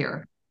hard to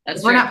hear. That's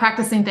If we're true. not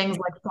practicing things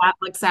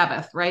like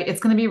Sabbath, right? It's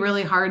going to be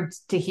really hard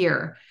to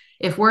hear.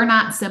 If we're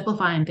not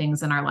simplifying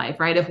things in our life,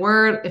 right? If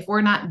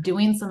we're not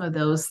doing some of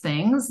those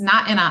things,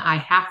 not in a I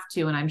have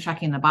to and I'm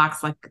checking the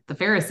box like the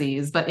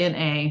Pharisees, but in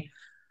a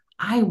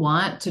I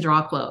want to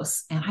draw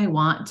close and I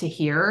want to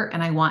hear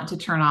and I want to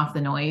turn off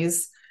the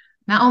noise,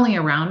 not only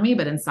around me,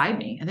 but inside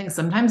me. I think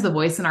sometimes the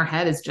voice in our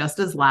head is just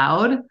as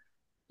loud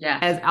Yeah,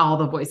 as all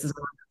the voices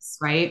around us,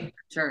 right?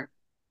 sure.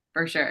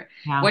 For sure.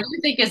 Yeah. What do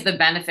you think is the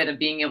benefit of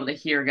being able to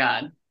hear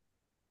God?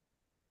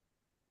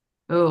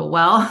 Oh,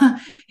 well,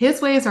 his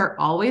ways are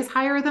always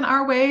higher than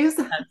our ways,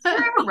 That's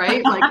true.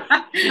 right? Like,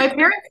 my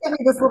parents sent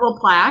me this little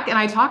plaque and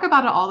I talk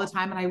about it all the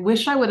time, and I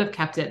wish I would have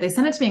kept it. They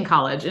sent it to me in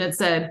college and it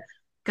said,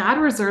 God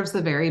reserves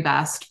the very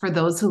best for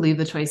those who leave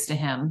the choice to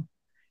him.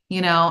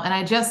 And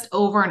I just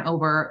over and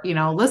over,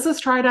 Lissa's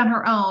tried on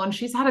her own.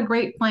 She's had a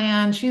great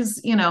plan.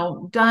 She's,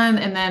 done.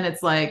 And then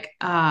it's like,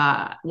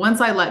 once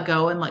I let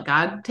go and let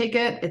God take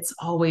it, it's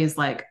always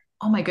like,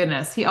 oh my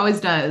goodness, he always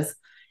does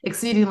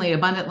exceedingly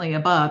abundantly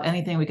above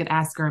anything we could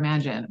ask or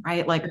imagine,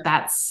 right? Like,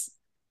 that's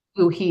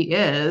who he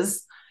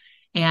is.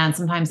 And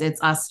sometimes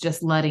it's us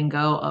just letting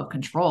go of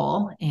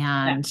control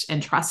Yeah.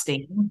 and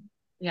trusting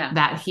Yeah.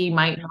 that he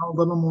might know a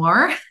little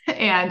more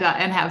and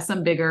have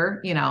some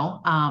bigger,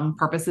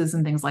 purposes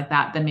and things like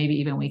that than maybe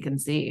even we can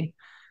see.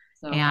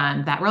 So far.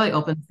 And that really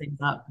opens things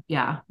up.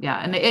 Yeah. Yeah.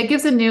 And it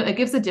gives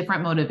a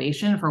different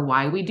motivation for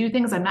why we do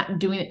things. I'm not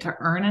doing it to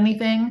earn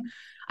anything.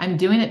 I'm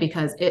doing it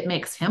because it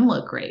makes him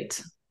look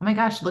great. Oh my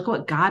gosh, look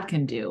what God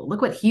can do.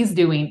 Look what he's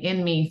doing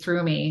in me,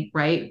 through me,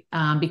 right?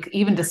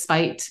 Even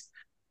despite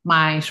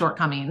my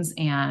shortcomings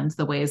and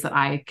the ways that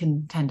I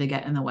can tend to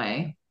get in the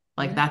way.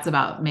 Like, Yeah. that's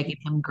about making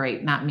him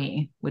great, not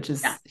me, which Yeah.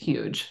 is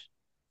huge.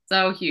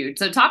 So huge.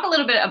 So talk a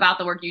little bit about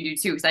the work you do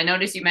too, because I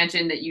noticed you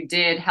mentioned that you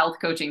did health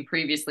coaching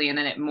previously and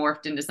then it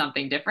morphed into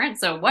something different.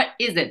 So what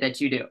is it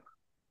that you do?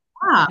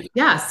 Yeah.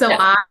 Yeah. So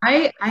Yeah.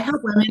 I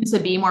help women to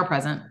be more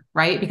present,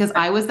 right? Because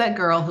I was that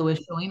girl who was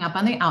showing up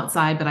on the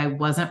outside, but I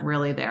wasn't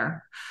really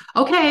there.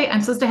 Okay,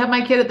 I'm supposed to have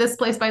my kid at this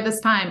place by this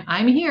time.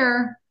 I'm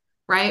here,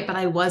 right? But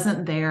I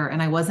wasn't there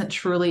and I wasn't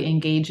truly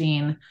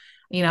engaging.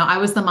 I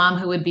was the mom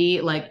who would be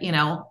like,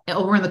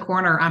 over in the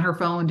corner on her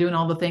phone doing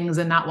all the things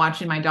and not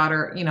watching my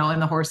daughter, in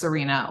the horse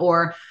arena,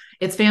 or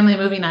it's family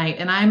movie night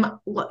and I'm,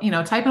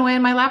 typing away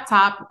on my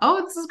laptop.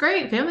 Oh, this is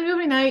great. Family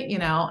movie night.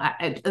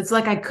 It's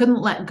like I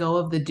couldn't let go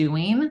of the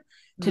doing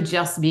to Mm.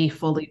 just be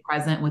fully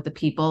present with the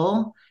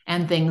people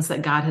and things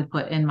that God had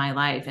put in my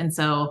life. And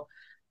so,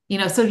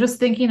 so just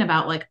thinking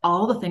about like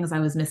all the things I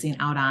was missing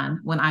out on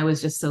when I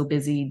was just so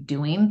busy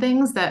doing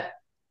things that,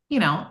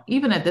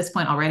 even at this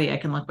point already, I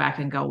can look back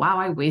and go, wow,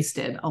 I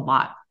wasted a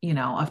lot,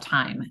 of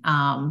time.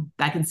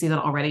 I can see that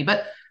already.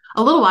 But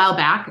a little while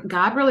back,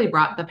 God really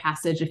brought the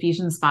passage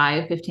Ephesians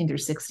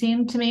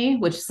 5:15-16 to me,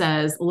 which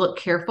says, look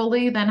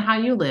carefully then how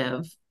you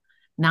live,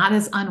 not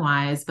as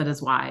unwise, but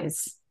as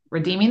wise,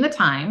 redeeming the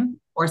time,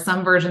 or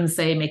some versions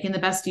say making the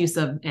best use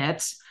of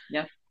it.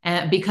 Yep.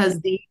 And because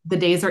the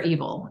days are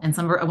evil. And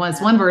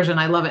one version,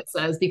 I love it,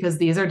 says, because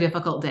these are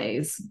difficult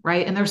days,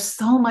 right? And there's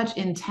so much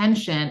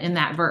intention in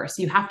that verse.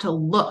 You have to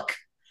look,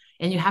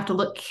 and you have to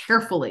look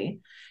carefully,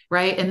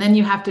 right? And then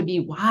you have to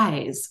be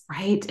wise,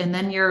 right? And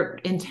then you're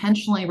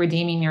intentionally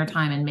redeeming your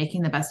time and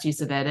making the best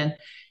use of it.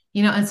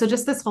 And so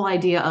just this whole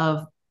idea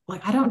of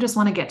like, I don't just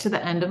want to get to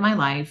the end of my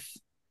life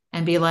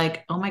and be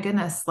like, oh my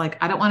goodness, like,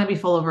 I don't want to be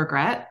full of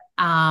regret.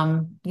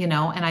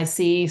 And I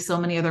see so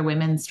many other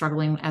women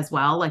struggling as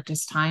well. Like,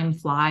 just time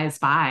flies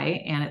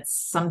by, and it's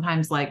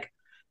sometimes like,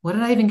 what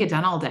did I even get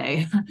done all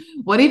day?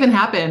 What even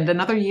happened?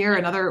 Another year,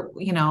 another,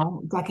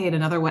 decade,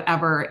 another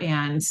whatever.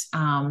 And,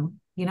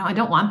 I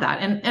don't want that.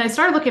 And I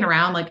started looking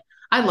around, like,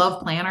 I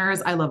love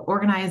planners. I love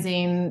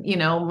organizing,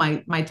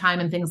 my time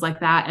and things like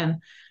that. And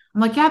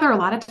I'm like, yeah, there are a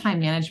lot of time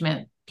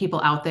management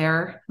people out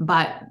there,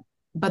 but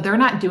they're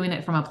not doing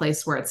it from a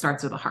place where it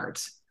starts with a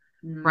heart.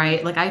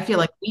 Right. Like, I feel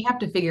like we have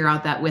to figure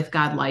out that with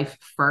God life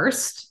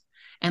first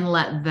and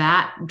let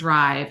that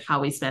drive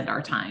how we spend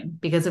our time.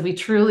 Because if we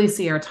truly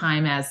see our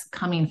time as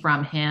coming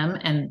from Him,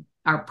 and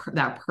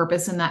that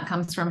purpose in that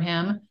comes from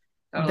Him,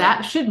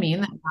 that should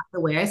mean that the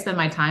way I spend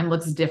my time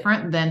looks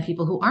different than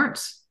people who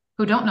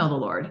don't know the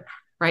Lord,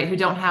 right? Who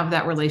don't have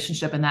that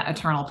relationship and that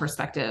eternal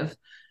perspective.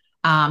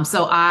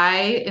 So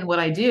in what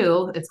I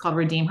do, it's called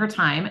Redeem Her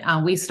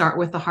Time. We start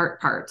with the heart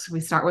part.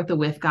 We start with the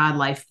with God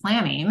life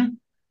planning.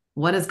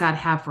 What does God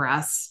have for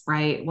us,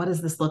 right? What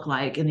does this look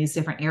like in these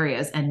different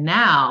areas? And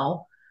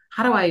now,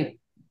 how do I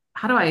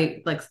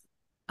like,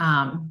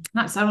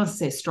 not, so I don't want to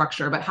say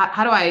structure, but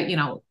how do I,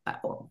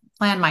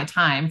 plan my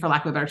time, for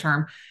lack of a better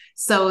term,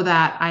 so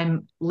that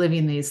I'm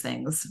living these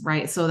things,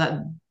 right? So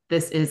that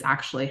this is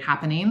actually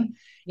happening,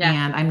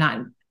 and I'm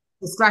not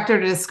distracted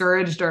or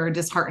discouraged or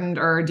disheartened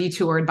or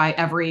detoured by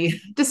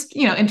every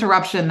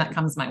interruption that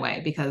comes my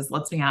way. Because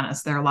let's be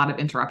honest, there are a lot of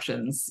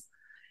interruptions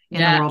in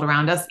the world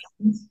around us.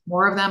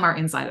 More of them are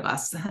inside of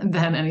us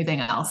than anything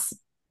else.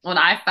 Well,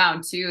 I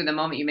found too, the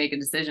moment you make a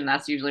decision,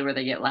 that's usually where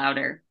they get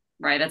louder,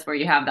 right? That's where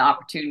you have the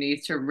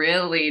opportunities to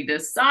really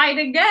decide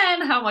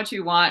again how much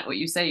you want what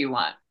you say you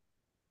want.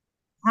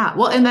 Yeah,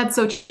 well, and that's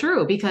so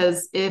true,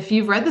 because if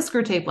you've read the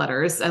Screw Tape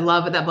Letters, I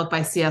love that book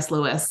by C.S.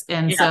 Lewis.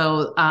 And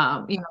so,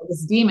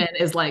 this demon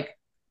is like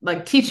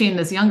teaching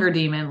this younger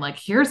demon, like,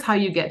 here's how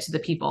you get to the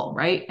people,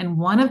 right? And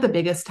one of the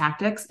biggest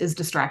tactics is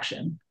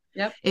distraction.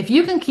 Yep. If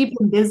you can keep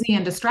them busy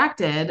and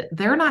distracted,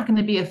 they're not going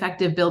to be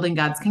effective building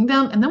God's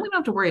kingdom. And then we don't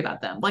have to worry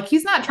about them. Like,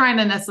 He's not trying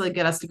to necessarily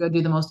get us to go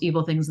do the most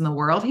evil things in the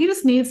world. He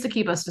just needs to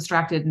keep us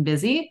distracted and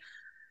busy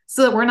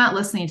so that we're not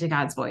listening to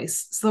God's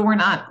voice, so that we're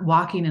not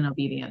walking in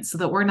obedience, so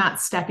that we're not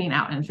stepping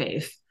out in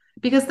faith,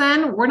 because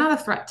then we're not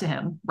a threat to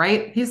Him,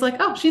 right? He's like,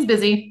 oh, she's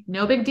busy.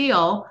 No big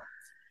deal.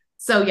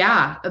 So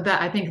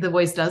that I think the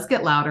voice does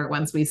get louder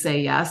once we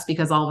say yes,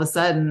 because all of a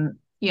sudden,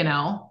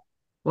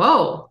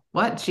 whoa,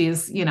 what?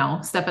 She's,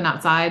 stepping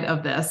outside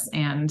of this,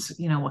 and,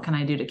 what can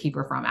I do to keep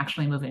her from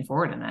actually moving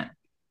forward in it?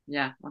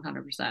 Yeah,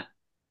 100%.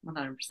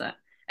 100%.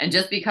 And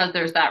just because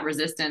there's that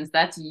resistance,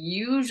 that's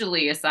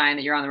usually a sign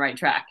that you're on the right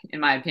track, in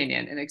my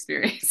opinion and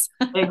experience.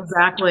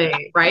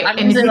 Exactly. Right. I'm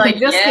and you like,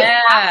 just get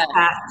past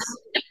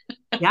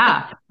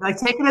that. Like,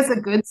 take it as a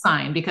good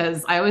sign,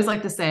 because I always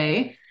like to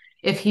say,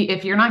 if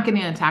you're not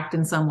getting attacked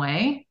in some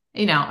way,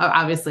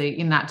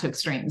 obviously not to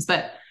extremes,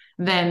 but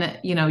then,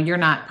 you're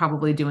not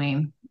probably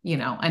doing,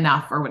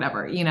 enough or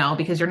whatever,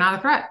 because you're not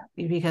a threat,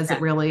 because it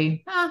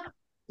really,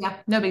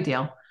 no big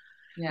deal.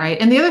 Yeah.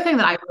 Right. And the other thing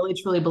that I really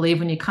truly believe,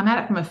 when you come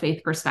at it from a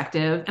faith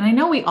perspective, and I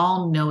know we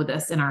all know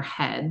this in our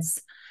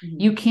heads,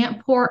 you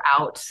can't pour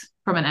out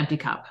from an empty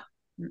cup.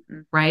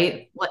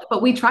 Right.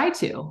 But we try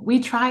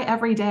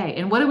every day.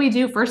 And what do we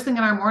do first thing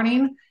in our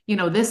morning?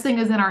 This thing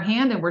is in our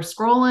hand, and we're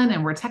scrolling,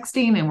 and we're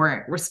texting, and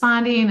we're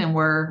responding, and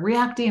we're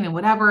reacting, and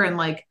whatever. And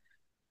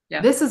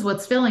this is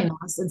what's filling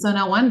us. And so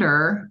no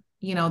wonder,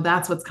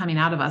 that's what's coming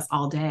out of us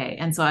all day.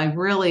 And so I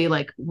really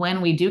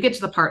when we do get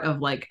to the part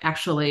of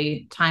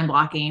actually time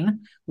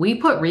blocking, we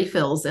put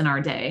refills in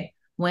our day.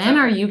 When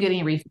are you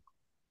getting refills?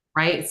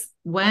 Right?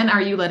 When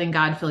are you letting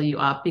God fill you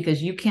up?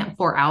 Because you can't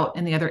pour out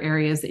in the other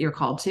areas that you're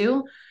called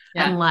to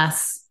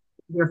unless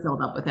you're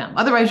filled up with Him.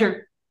 Otherwise,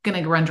 you're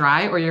going to run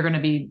dry, or you're going to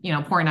be,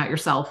 pouring out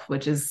yourself,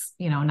 which is,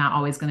 not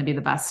always going to be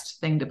the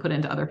best thing to put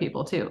into other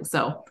people too.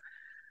 So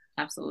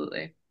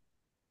absolutely.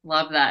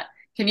 Love that.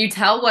 Can you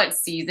tell what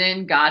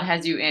season God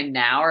has you in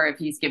now, or if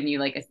He's given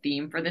you a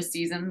theme for this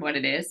season, what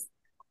it is?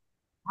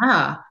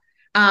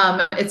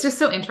 It's just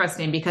so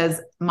interesting, because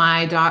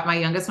my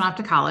youngest went off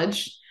to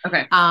college.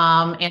 Okay.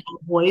 And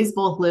boys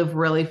both live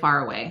really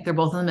far away. They're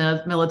both in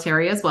the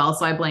military as well.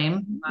 So I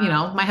blame,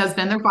 my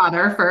husband, their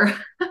father, for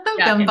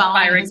them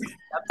following.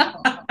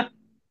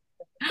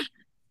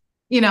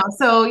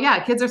 So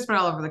yeah, kids are spread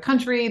all over the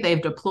country.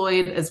 They've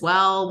deployed as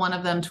well. One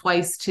of them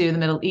twice to the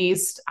Middle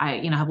East. I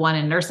have one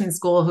in nursing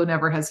school who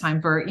never has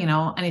time for,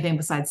 anything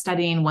besides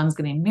studying. One's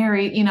getting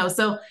married,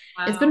 so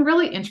it's been Wow.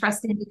 really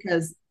interesting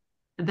because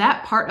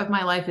that part of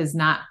my life is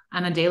not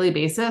on a daily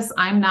basis.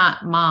 I'm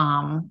not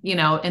mom,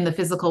 in the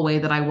physical way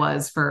that I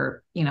was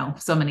for,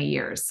 so many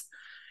years.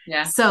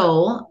 Yeah.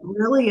 So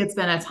really, it's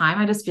been a time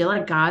I just feel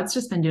like God's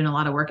just been doing a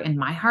lot of work in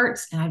my heart.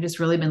 And I've just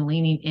really been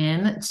leaning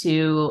in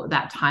to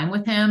that time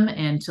with him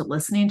and to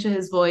listening to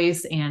his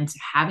voice and to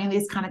having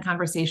these kind of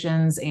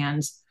conversations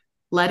and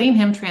letting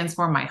him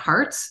transform my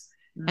heart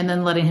and Mm.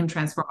 then letting him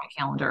transform my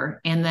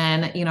calendar. And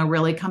then,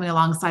 really coming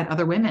alongside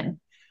other women.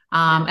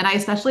 Yeah. And I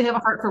especially have a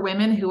heart for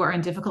women who are in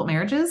difficult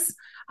marriages,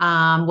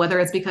 whether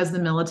it's because of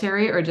the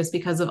military or just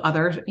because of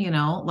other,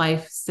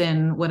 life,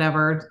 sin,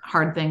 whatever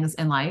hard things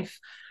in life.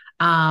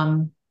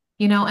 And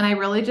I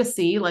really just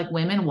see like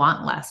women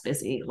want less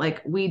busy.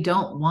 Like we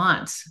don't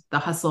want the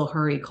hustle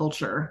hurry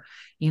culture,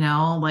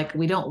 like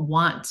we don't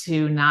want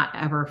to not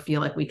ever feel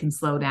like we can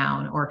slow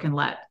down or can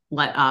let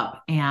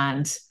up.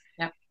 And,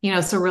 Yeah.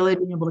 so really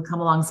being able to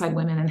come alongside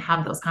women and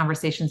have those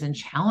conversations and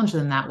challenge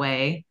them that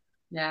way,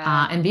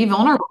 Yeah. and be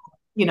vulnerable.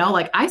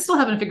 Like I still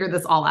haven't figured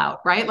this all out,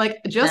 right? Like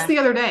just Yeah. the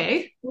other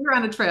day, we were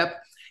on a trip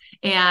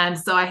and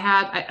so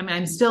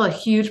I'm still a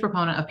huge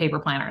proponent of paper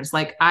planners.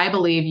 Like I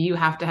believe you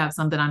have to have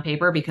something on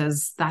paper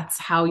because that's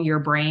how your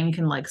brain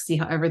can like see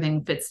how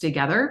everything fits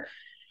together.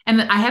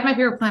 And I had my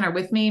paper planner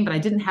with me, but I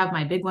didn't have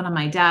my big one on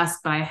my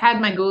desk, but I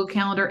had my Google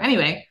Calendar.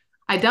 Anyway,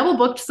 I double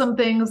booked some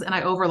things and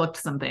I overlooked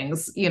some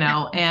things, so even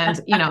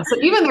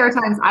there are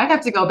times I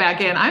have to go back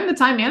in. I'm the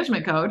time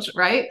management coach,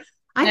 right?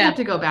 I Yeah. have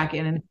to go back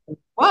in and,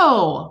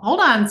 whoa, hold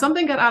on,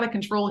 something got out of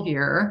control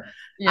here.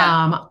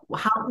 Yeah.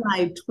 How can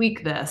I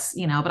tweak this?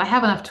 But I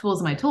have enough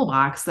tools in my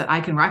toolbox that I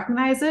can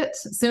recognize it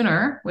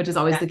sooner, which is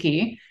always Yeah. the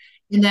key.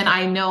 And then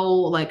I know,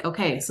 like,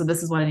 okay, so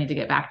this is what I need to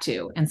get back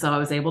to. And so I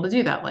was able to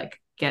do that, like,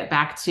 get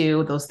back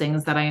to those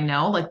things that I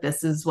know, like,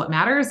 this is what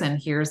matters.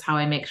 And here's how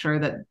I make sure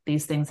that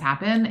these things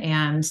happen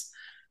and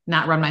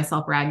not run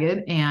myself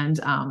ragged. And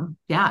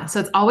yeah, so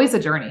it's always a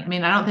journey. I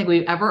mean, I don't think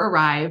we've ever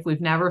arrived,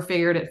 we've never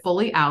figured it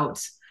fully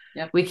out.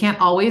 Yep. We can't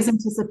always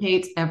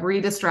anticipate every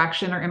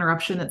distraction or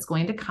interruption that's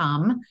going to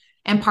come.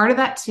 And part of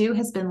that too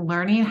has been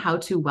learning how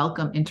to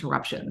welcome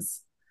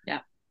interruptions.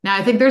 Yeah. Now,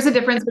 I think there's a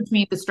difference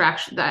between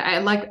distraction.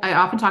 I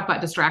often talk about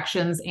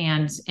distractions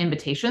and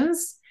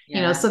invitations.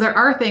 Yeah. So there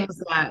are things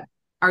that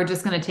are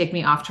just going to take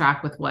me off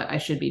track with what I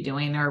should be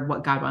doing or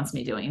what God wants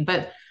me doing.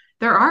 But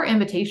there are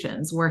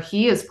invitations where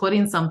He is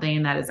putting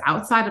something that is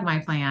outside of my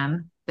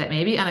plan that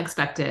may be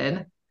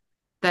unexpected,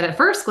 that at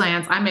first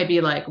glance I may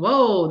be like,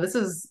 whoa, this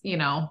is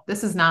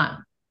not,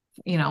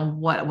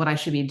 what I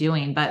should be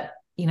doing. But,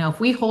 if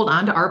we hold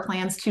on to our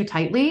plans too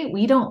tightly,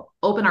 we don't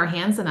open our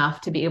hands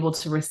enough to be able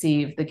to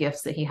receive the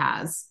gifts that he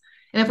has.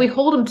 And if we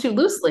hold them too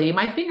loosely,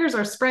 my fingers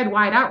are spread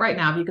wide out right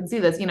now. If you can see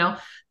this,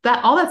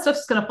 that all that stuff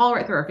is going to fall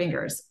right through our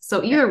fingers.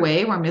 So Yeah. either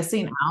way, we're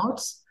missing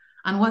out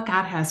on what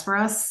God has for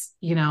us,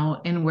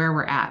 and where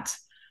we're at.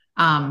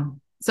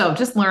 So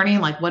just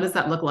learning, like, what does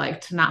that look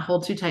like to not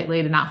hold too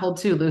tightly, to not hold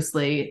too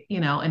loosely,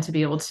 and to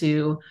be able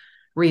to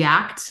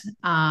react,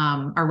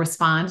 or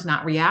respond,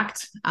 not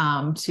react,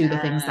 to the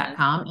things that Yes.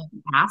 come,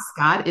 and ask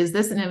God, is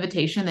this an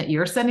invitation that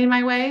you're sending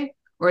my way?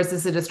 Or is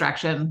this a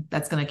distraction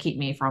that's going to keep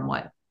me from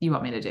what you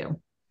want me to do?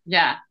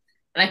 Yeah.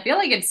 And I feel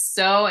like it's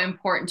so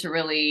important to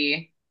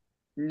really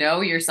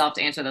know yourself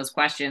to answer those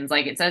questions.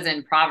 Like it says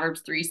in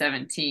Proverbs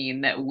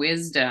 3:17 that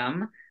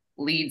wisdom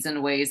leads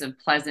in ways of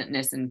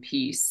pleasantness and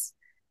peace.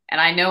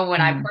 And I know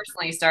when I Mm.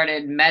 personally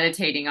started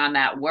meditating on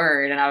that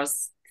word and I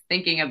was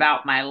thinking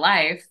about my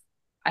life,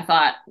 I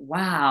thought,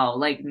 wow,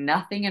 like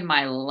nothing in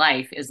my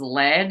life is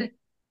led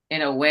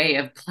in a way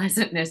of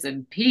pleasantness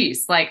and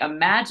peace. Like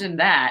imagine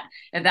that.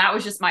 If that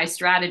was just my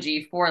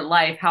strategy for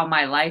life, how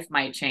my life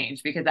might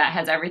change, because that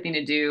has everything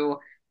to do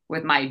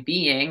with my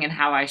being and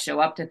how I show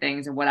up to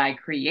things and what I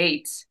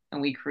create,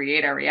 and we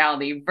create our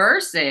reality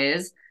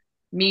versus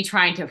me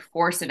trying to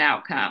force an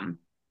outcome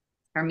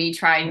or me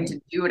trying Right.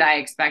 to do what I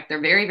expect.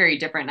 They're very, very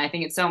different. And I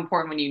think it's so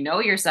important when you know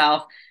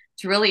yourself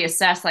to really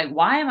assess, like,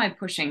 why am I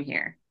pushing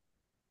here?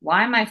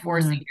 Why am I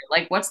forcing Mm. here?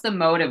 Like, what's the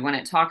motive when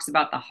it talks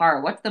about the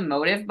heart? What's the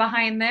motive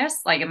behind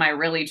this? Like, am I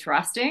really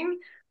trusting?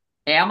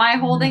 Am I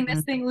holding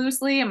this Mm. thing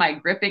loosely? Am I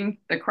gripping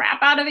the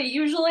crap out of it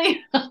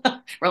usually?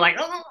 We're like,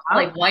 oh,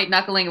 like white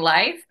knuckling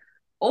life.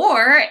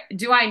 Or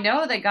do I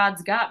know that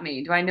God's got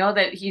me? Do I know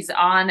that He's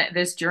on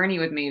this journey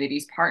with me, that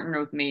He's partnered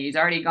with me? He's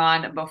already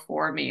gone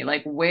before me.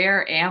 Like,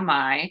 where am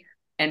I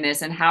in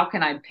this? And how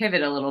can I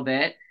pivot a little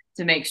bit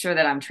to make sure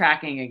that I'm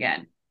tracking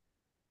again?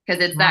 Because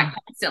it's that Yeah.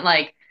 constant,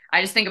 like, I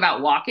just think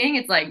about walking.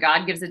 It's like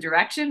God gives a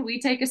direction, we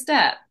take a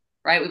step,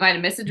 right? We might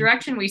have missed a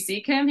direction, we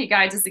seek Him, He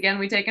guides us again,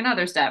 we take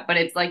another step. But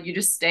it's like you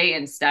just stay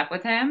in step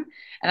with Him.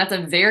 And that's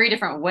a very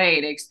different way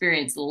to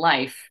experience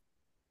life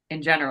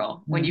in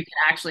general, when Mm. you can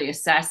actually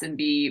assess and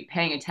be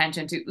paying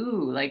attention to,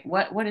 ooh, like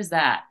what is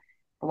that?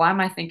 Or why am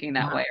I thinking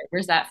that Yeah. way? Or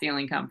where's that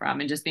feeling come from?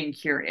 And just being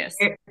curious.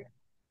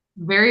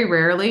 very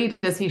rarely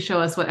does he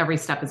show us what every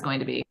step is going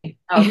to be.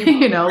 Oh,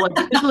 he won't.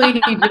 Like usually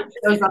he just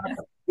shows up,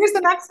 here's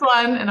the next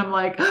one. And I'm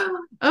like,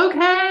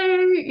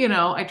 okay,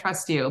 I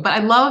trust you. But I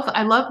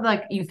love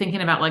like you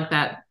thinking about like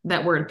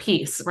that word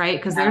peace, right?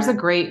 Because there's Yeah. a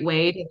great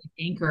way to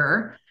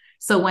anchor.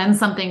 So when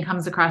something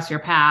comes across your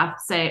path,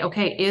 say,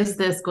 okay, is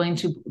this going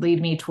to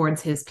lead me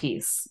towards his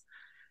peace?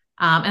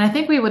 And I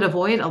think we would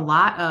avoid a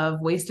lot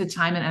of wasted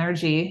time and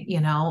energy,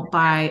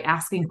 by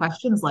asking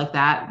questions like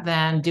that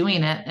than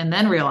doing it and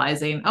then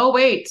realizing, oh,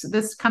 wait,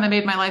 this kind of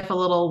made my life a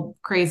little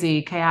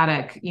crazy,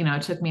 chaotic,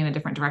 it took me in a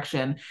different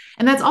direction.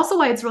 And that's also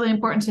why it's really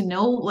important to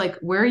know like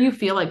where you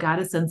feel like God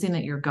is sensing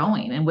that you're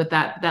going and with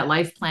that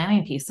life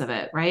planning piece of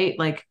it, right?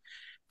 Like,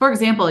 for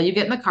example, you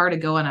get in the car to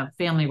go on a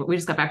family, we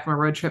just got back from a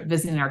road trip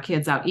visiting our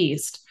kids out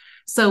east.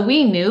 So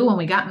we knew when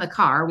we got in the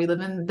car, we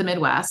live in the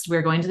Midwest, we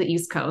were going to the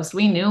East Coast.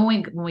 We knew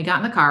when we got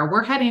in the car,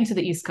 we're heading to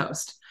the East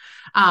Coast.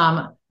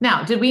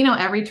 Now, did we know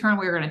every turn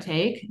we were going to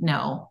take?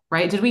 No,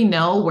 right? Did we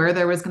know where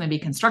there was going to be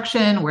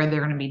construction, where there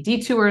were going to be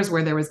detours,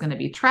 where there was going to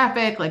be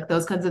traffic, like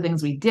those kinds of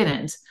things? We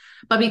didn't.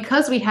 But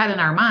because we had in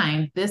our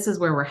mind, this is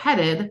where we're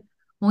headed,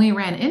 when we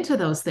ran into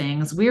those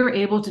things, we were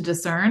able to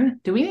discern,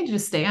 do we need to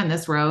just stay on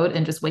this road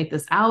and just wait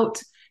this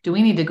out? Do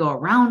we need to go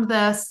around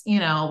this?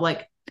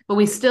 But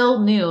we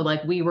still knew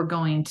like we were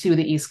going to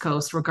the East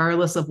Coast,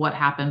 regardless of what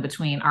happened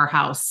between our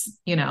house,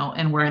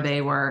 and where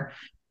they were.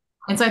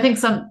 And so I think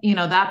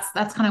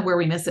that's kind of where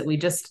we miss it. We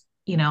just,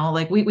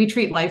 like we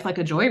treat life like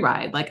a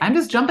joyride. Like I'm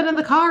just jumping in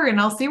the car and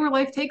I'll see where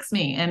life takes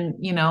me. And,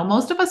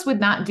 most of us would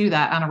not do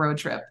that on a road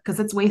trip because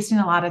it's wasting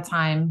a lot of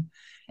time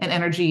and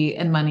energy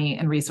and money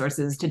and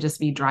resources to just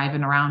be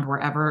driving around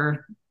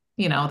wherever,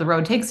 the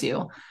road takes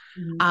you.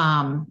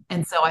 Mhm.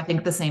 And so I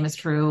think the same is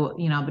true,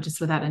 but just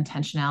with that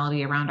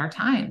intentionality around our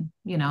time,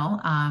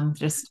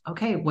 just,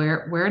 okay,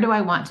 where do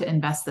I want to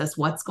invest this?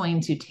 What's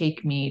going to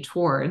take me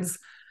towards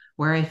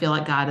where I feel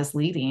like God is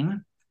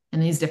leading in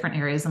these different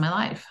areas of my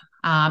life?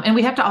 And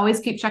we have to always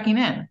keep checking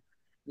in,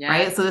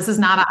 right? Yes. So this is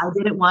not I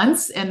did it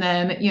once and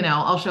then,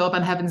 I'll show up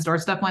on heaven's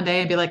doorstep one day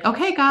and be like,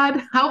 okay,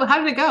 God, how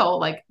did it go?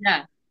 Like,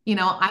 Yeah.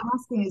 I'm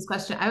asking these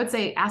questions. I would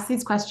say ask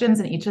these questions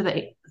in each of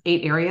the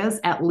eight areas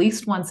at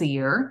least once a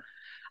year.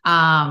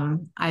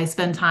 I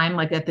spend time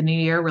like at the new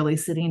year really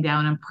sitting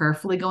down and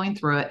prayerfully going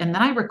through it. And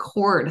then I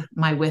record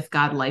my with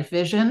God life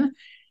vision.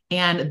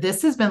 And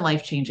this has been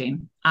life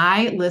changing.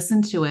 I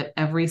listen to it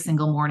every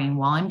single morning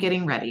while I'm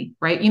getting ready,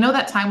 right?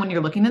 That time when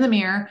you're looking in the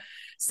mirror.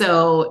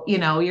 So,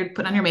 you're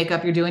putting on your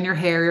makeup, you're doing your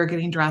hair, you're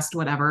getting dressed,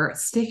 whatever.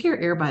 Stick your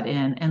earbud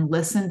in and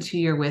listen to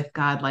your with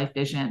God life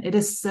vision. It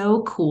is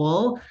so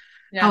cool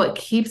how Yeah. it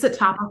keeps it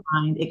top of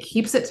mind. It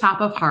keeps it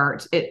top of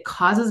heart. It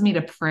causes me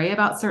to pray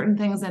about certain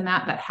things in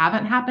that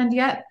haven't happened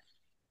yet.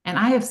 And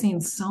I have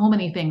seen so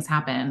many things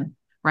happen,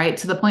 right?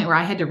 To the point where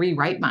I had to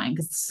rewrite mine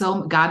because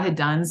God had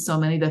done so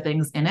many of the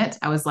things in it.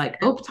 I was like,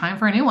 oh, time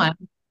for a new one.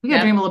 We got to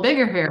Yep. dream a little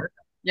bigger here,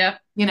 Yep.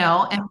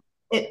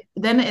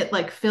 and it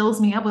like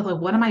fills me up with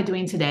like, what am I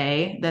doing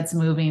today that's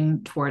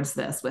moving towards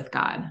this with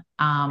God?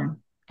 And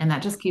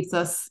that just keeps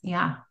us,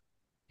 yeah,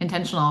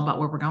 intentional about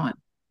where we're going.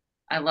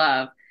 I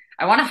love.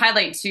 I want to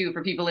highlight too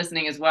for people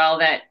listening as well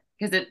that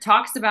because it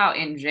talks about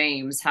in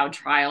James how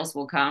trials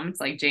will come.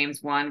 It's like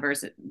James 1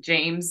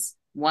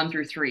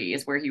 through 3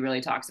 is where he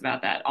really talks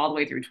about that, all the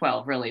way through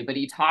 12, really. But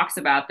he talks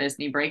about this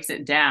and he breaks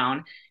it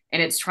down.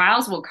 And it's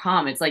trials will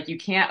come. It's like you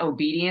can't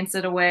obedience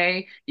it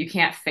away, you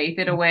can't faith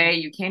it away,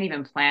 you can't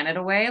even plan it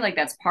away. Like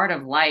that's part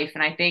of life.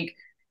 And I think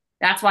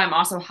that's why I'm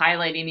also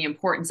highlighting the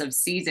importance of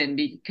season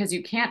because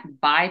you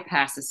can't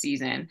bypass a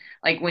season.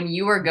 Like when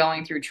you are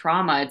going through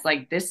trauma, it's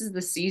like, this is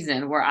the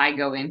season where I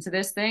go into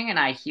this thing and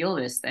I heal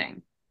this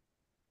thing,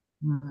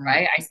 Mhm.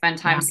 right? I spend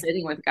time Yeah.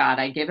 sitting with God.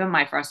 I give him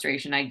my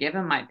frustration. I give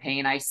him my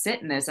pain. I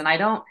sit in this and I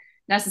don't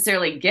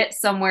necessarily get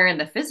somewhere in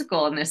the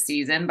physical in this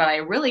season, but I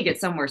really get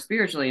somewhere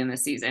spiritually in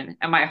this season.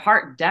 And my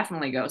heart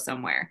definitely goes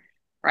somewhere,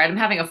 right? I'm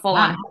having a full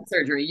on Yeah. heart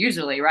surgery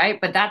usually, right?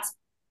 But that's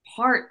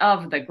part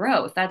of the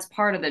growth. That's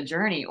part of the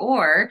journey.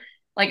 Or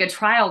like a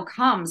trial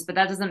comes, but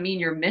that doesn't mean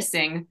you're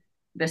missing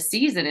the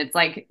season. It's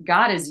like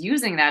God is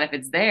using that if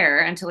it's there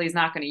until he's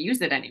not going to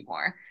use it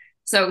anymore.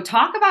 So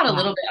talk about a Yeah.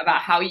 little bit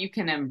about how you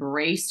can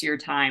embrace your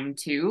time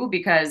too,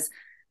 because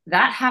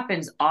that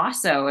happens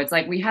also. It's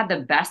like we had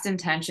the best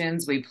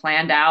intentions. We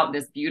planned out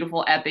this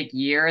beautiful epic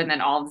year, and then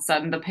all of a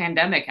sudden the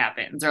pandemic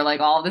happens, or like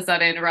all of a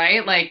sudden,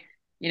 right? Like,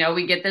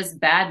 we get this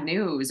bad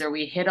news or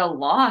we hit a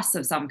loss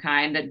of some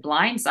kind that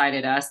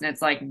blindsided us. And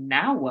it's like,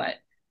 now what?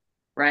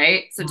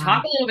 Right. So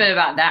talk Yeah. a little bit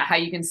about that, how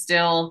you can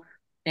still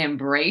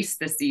embrace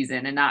the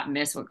season and not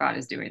miss what God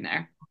is doing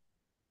there.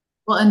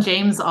 Well, and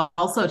James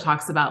also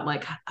talks about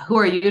like, who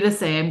are you to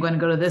say I'm going to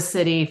go to this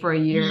city for a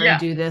year and Yeah,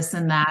 do this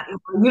and that?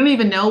 You don't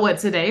even know what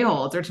today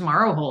holds or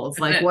tomorrow holds.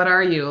 that's Like, it. what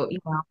are you?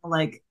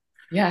 Like,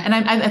 Yeah. and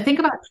I think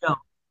about Job,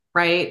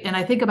 right? And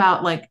I think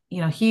about like,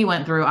 he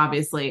went through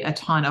obviously a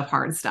ton of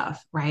hard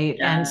stuff, right?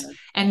 And Yeah.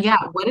 and yeah,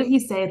 what did he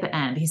say at the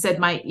end? He said,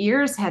 "My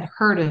ears had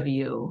heard of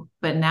you,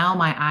 but now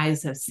my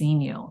eyes have seen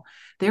you."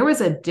 There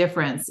was a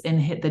difference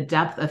in the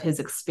depth of his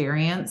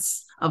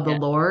experience of the Yeah.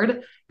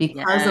 Lord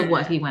because of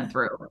what Yeah. he went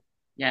through.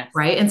 Yes.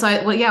 Right. And so,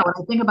 well, yeah, when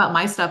I think about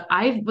my stuff,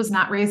 I was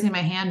not raising my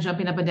hand,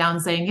 jumping up and down,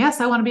 saying,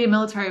 yes, I want to be a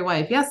military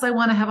wife. Yes, I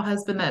want to have a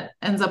husband that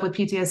ends up with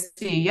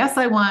PTSD. Yes,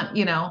 I want,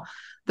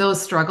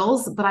 those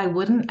struggles, but I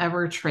wouldn't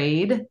ever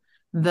trade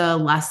the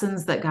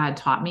lessons that God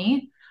taught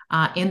me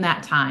in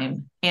that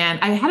time. And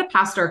I had a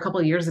pastor a couple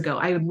of years ago.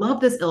 I love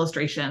this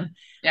illustration.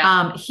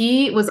 Yeah.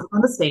 He was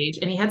on the stage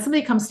and he had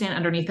somebody come stand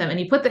underneath him and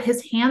he put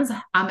his hands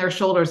on their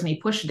shoulders and he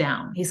pushed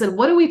down. He said,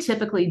 what do we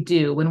typically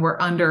do when we're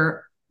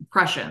under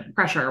pressure,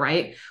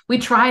 right? We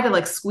try to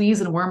like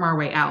squeeze and worm our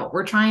way out.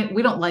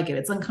 We don't like it.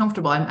 It's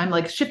uncomfortable. I'm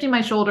like shifting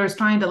my shoulders,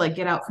 trying to like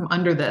get out from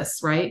under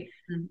this, right?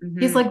 He's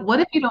Mm-hmm. like, what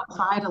if you don't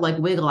try to like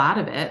wiggle out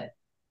of it?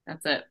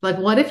 That's it. Like,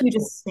 what if you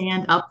just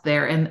stand up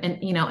there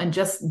and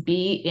just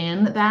be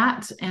in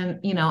that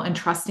and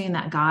trusting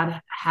that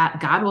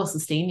God will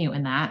sustain you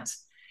in that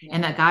Yeah.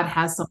 and that God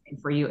has something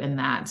for you in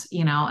that.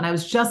 And I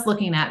was just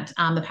looking at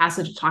the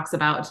passage that talks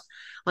about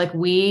like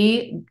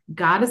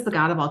God is the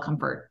God of all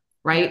comfort,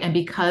 right? Yeah. And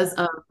because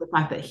of the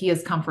fact that he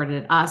has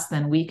comforted us,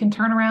 then we can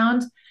turn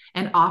around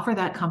and offer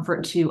that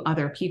comfort to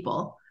other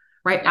people.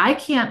 Right. Yeah. I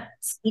can't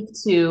speak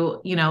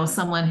to,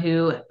 someone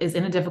who is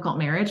in a difficult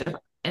marriage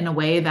in a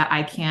way that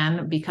I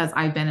can because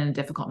I've been in a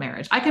difficult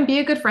marriage. I can be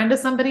a good friend to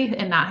somebody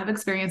and not have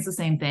experienced the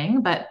same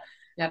thing, but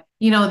Yep.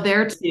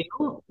 there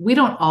too, we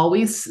don't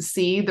always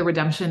see the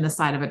redemption this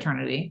side of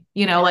eternity.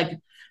 Like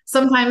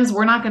sometimes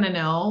we're not going to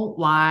know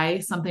why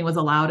something was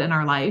allowed in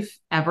our life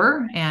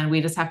ever. And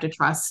we just have to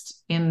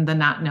trust in the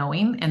not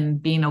knowing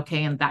and being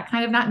okay in that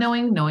kind of not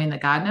knowing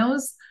that God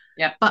knows.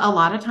 Yep. But a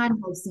lot of times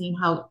I've seen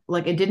how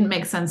like it didn't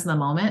make sense in the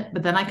moment,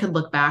 but then I could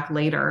look back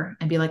later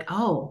and be like,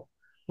 oh,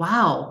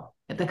 wow,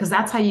 because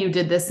that's how you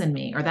did this in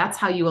me, or that's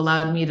how you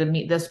allowed me to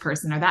meet this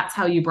person, or that's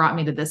how you brought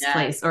me to this Yes.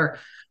 place, or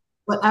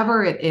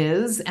whatever it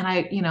is.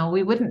 And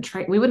we wouldn't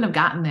have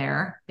gotten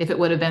there if it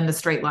would have been the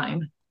straight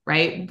line,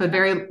 right? But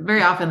very,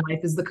 very often life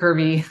is the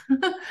curvy,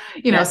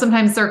 Yeah.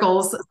 sometimes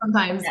circles,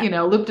 sometimes,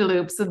 Yeah. loop de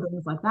loops and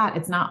things like that.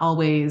 It's not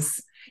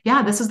always,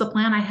 yeah, this is the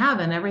plan I have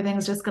and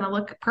everything's just going to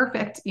look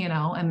perfect, and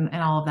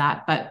all of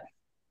that. But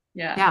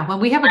Yeah. yeah, when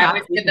we have a I God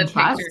always that we get can the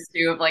picture trust,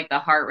 too of like the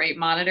heart rate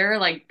monitor.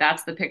 Like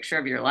that's the picture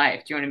of your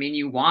life. Do you know what I mean?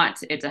 You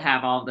want it to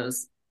have all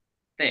those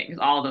things,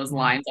 all those yeah.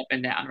 lines up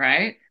and down,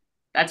 right?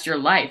 That's your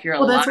life. You're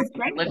Well, alive, that's what's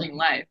you're great. living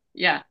life.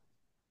 Yeah.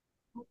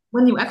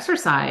 When you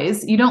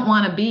exercise, you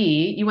want to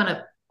make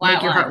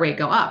Flat your line. heart rate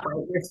go up,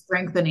 right? You're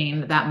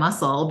strengthening that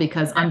muscle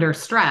because Yeah. under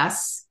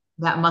stress,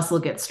 that muscle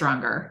gets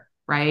stronger,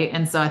 right?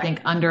 And so I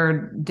think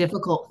under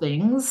difficult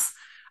things,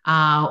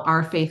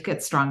 our faith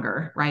gets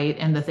stronger, right?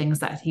 And the things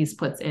that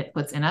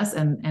puts in us,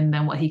 and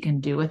then what he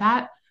can do with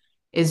that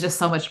is just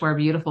so much more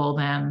beautiful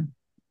than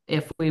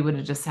if we would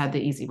have just had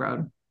the easy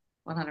road.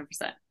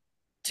 100%.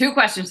 Two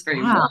questions for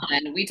you. Yeah.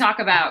 One, we talk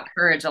about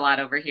courage a lot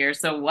over here.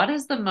 So what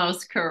is the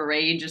most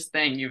courageous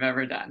thing you've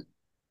ever done?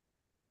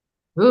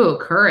 Ooh,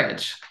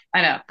 courage.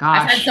 I know.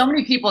 I've had Gosh. so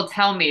many people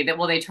tell me that,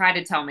 well, they try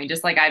to tell me,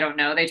 just like I don't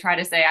know. They try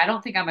to say, I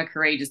don't think I'm a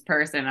courageous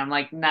person. I'm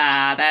like,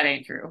 nah, that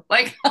ain't true.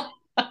 Like,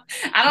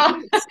 I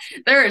don't,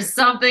 there is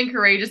something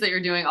courageous that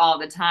you're doing all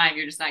the time.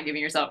 You're just not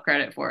giving yourself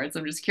credit for it. So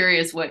I'm just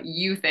curious what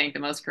you think the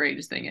most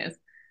courageous thing is.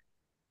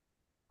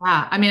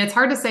 Yeah, I mean, it's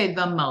hard to say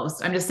the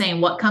most. I'm just saying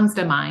what comes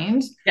to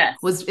mind Yes.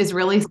 is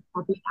really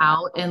stepping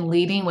out and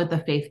leading with the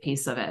faith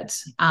piece of it.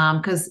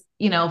 Because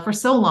for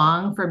so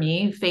long for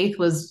me, faith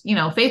was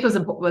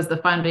the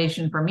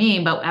foundation for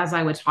me. But as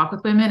I would talk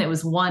with women, it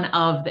was one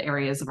of the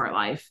areas of our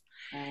life.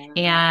 Uh,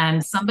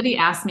 And somebody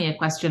asked me a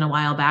question a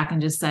while back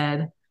and just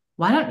said,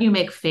 "Why don't you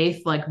make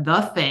faith like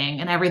the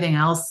thing, and everything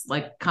else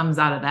like comes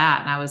out of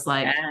that?" And I was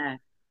yeah.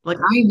 like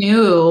I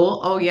knew,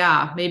 oh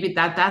yeah, maybe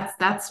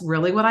that's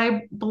really what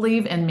I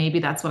believe, and maybe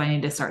that's what I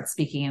need to start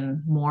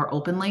speaking more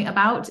openly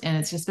about. And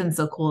it's just been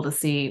so cool to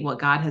see what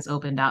God has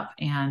opened up,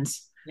 and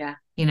Yeah.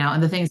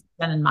 and the things he's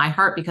done in my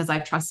heart because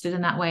I've trusted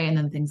in that way, and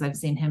then things I've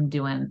seen him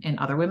do in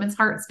other women's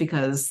hearts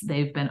because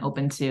they've been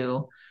open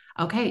to,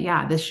 okay,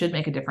 yeah, this should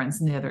make a difference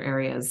in the other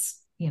areas,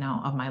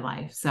 of my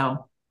life.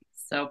 So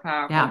So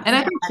powerful. yeah, and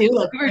I think too,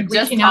 We were like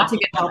just reaching out to talking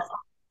get about help. it.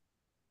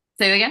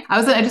 Say it again.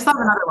 I just thought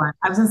of another one.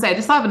 I was gonna say, I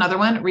just thought of another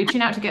one,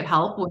 reaching out to get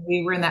help when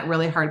we were in that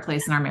really hard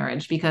place in our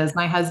marriage because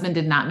my husband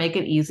did not make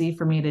it easy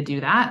for me to do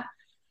that.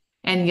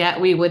 And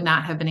yet we would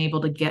not have been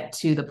able to get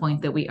to the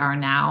point that we are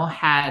now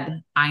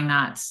had I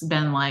not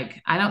been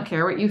like, I don't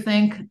care what you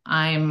think.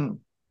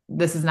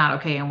 This is not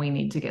okay. And we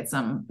need to get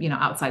some,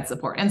 outside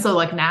support. And so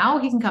like now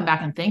he can come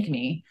back and thank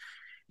me,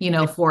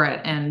 for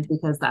it. And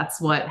because that's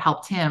what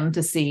helped him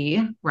to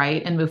see,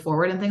 right, and move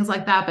forward and things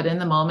like that. But in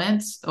the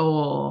moment,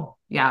 oh,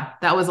 yeah,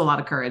 that was a lot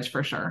of courage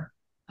for sure.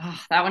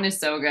 Oh, that one is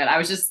so good. I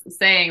was just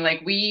saying,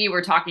 like, we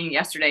were talking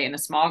yesterday in a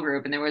small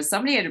group, and there was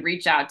somebody had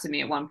reached out to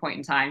me at one point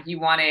in time. He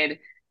wanted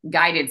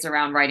guidance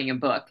around writing a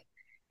book.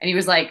 And he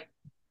was like,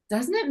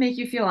 doesn't it make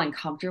you feel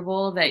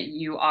uncomfortable that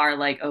you are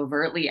like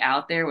overtly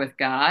out there with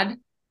God?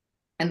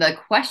 And the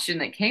question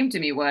that came to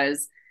me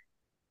was,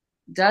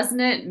 doesn't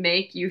it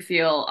make you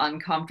feel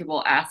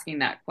uncomfortable asking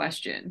that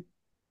question?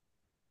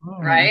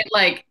 Hmm. Right?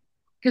 Like,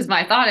 Because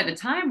my thought at the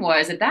time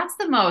was that that's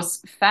the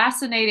most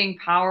fascinating,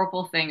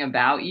 powerful thing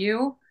about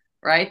you,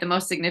 right? The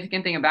most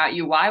significant thing about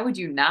you. Why would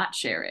you not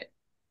share it?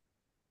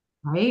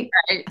 Right.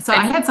 Right? So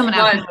I It had someone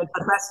ask me was,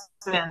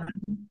 a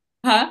question.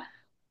 huh?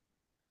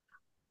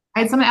 I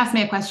had someone ask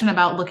me a question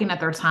about looking at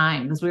their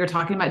time because we were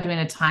talking about doing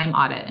a time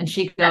audit. And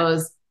she Yeah,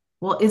 goes,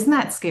 well, isn't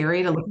that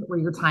scary to look at where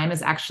your time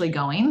is actually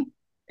going?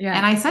 yeah,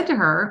 And I said to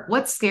her,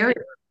 what's scary?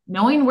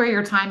 Knowing where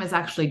your time is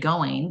actually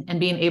going and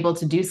being able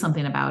to do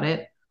something about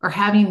it, or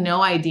having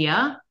no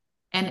idea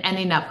and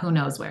ending up who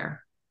knows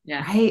where.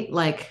 yeah, Right?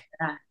 Like,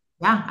 yeah.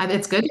 yeah,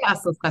 it's good to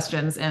ask those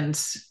questions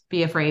and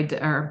be afraid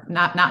to, or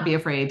not be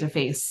afraid to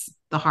face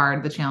the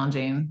hard, the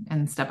challenging,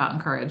 and step out in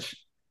courage.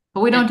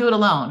 But we And don't do it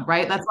alone,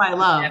 right? That's why I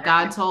love never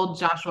God do. told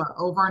Joshua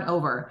over and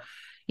over,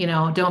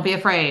 don't be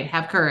afraid,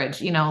 have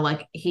courage.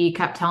 Like he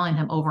kept telling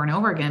him over and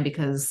over again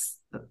because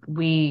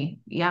we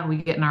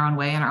get in our own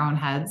way in our own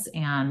heads,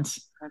 and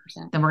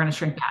 100%. then we're going to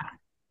shrink back.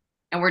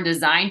 And we're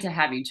designed to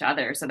have each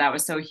other. So that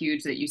was so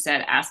huge that you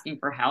said asking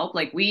for help.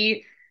 Like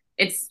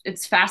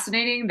it's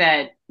fascinating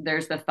that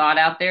there's the thought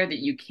out there that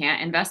you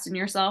can't invest in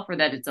yourself or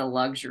that it's a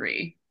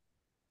luxury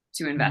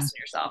to Mhm. invest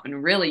in yourself.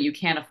 And really you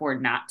can't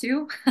afford not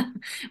to,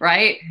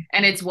 right?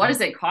 And it's what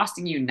is it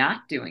costing you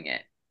not doing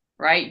it?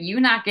 Right? You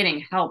not getting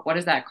help, what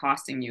is that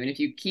costing you? And if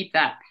you keep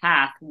that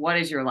path, what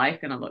is your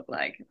life going to look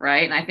like?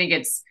 Right? And I think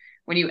it's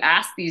when you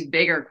ask these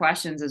bigger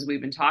questions, as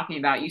we've been talking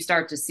about, you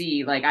start to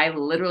see, like, I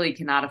literally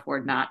cannot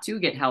afford not to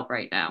get help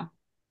right now,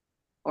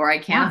 or I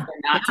can't Yeah. afford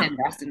not to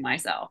invest in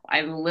myself.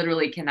 I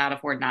literally cannot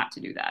afford not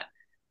to do that.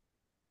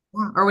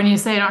 Or when you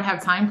say I don't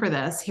have time for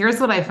this, here's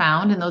what I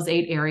found in those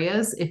 8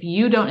 areas. If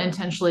you don't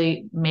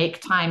intentionally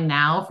make time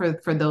now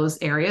for those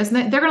areas,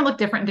 and they're going to look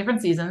different in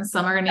different seasons.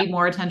 Some are going to need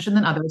more attention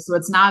than others. So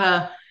it's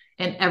not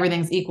and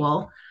everything's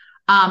equal.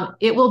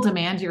 It will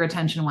demand your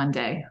attention one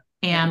day.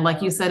 It And like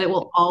you will. said, it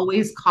will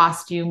always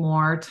cost you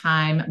more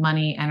time,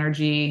 money,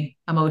 energy,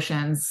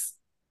 emotions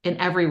in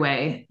every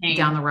way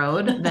down Pain. the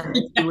road than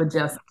if you would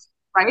just,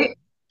 right?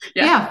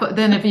 Yeah. Yeah, but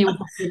then if you would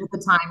just give it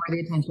the time or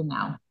the attention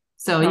now.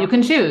 So you Totally.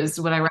 can choose,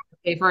 would I rather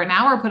pay for it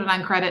now or put it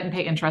on credit and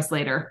pay interest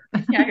later?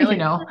 Yeah. You're you like,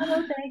 know,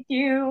 no, thank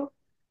you.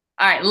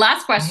 All right.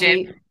 Last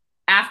question. right?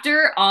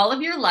 After all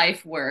of your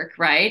life work,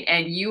 right?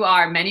 And you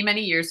are many,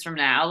 many years from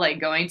now, like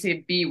going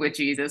to be with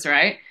Jesus,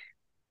 right?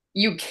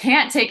 You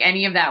can't take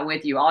any of that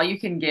with you. All you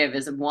can give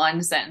is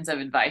one sentence of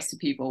advice to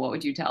people. What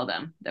would you tell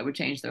them that would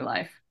change their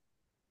life?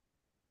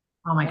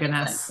 Oh my What is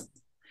goodness.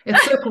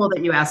 It's so it? cool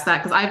that you asked that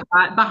because I've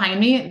got behind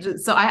me.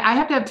 So I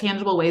have to have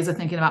tangible ways of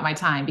thinking about my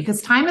time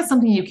because time is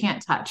something you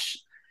can't touch.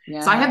 So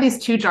I Yeah. have these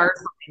 2 jars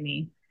behind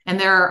me, and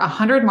there are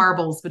 100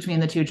 marbles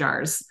between the 2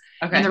 jars.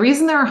 And Okay. the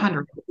reason there are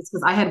 100 is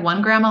because I had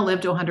one grandma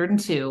live to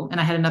 102, and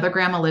I had another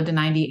grandma live to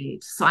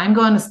 98. So I'm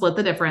going to split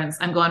the difference.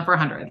 I'm going for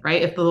 100,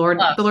 right? If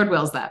Love. the Lord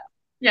wills that.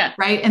 Yeah.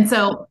 Right. And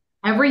so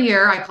every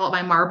year I call it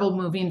my marble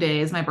moving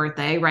days, my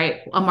birthday,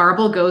 right? A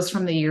marble goes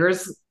from the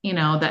years,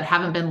 that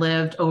haven't been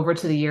lived over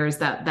to the years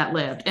that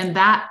lived. And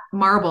that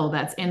marble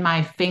that's in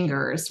my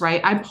fingers, right?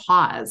 I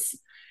pause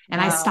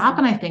and I stop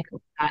Wow. and I think of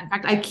that. In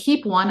fact, I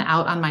keep one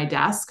out on my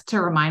desk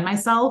to remind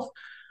myself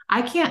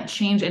I can't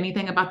change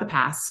anything about the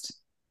past.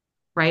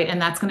 Right.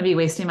 And that's going to be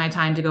wasting my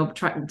time to go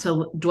try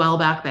to dwell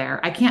back there.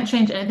 I can't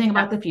change anything Yeah.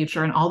 about the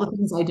future and all the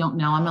things I don't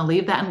know. I'm going to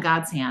leave that in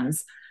God's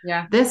hands.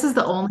 Yeah. This is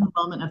the only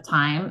moment of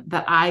time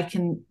that I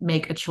can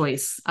make a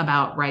choice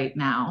about right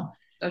now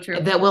So true.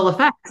 that will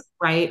affect,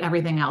 right,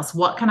 everything else.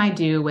 What can I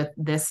do with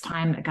this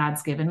time that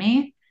God's given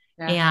me?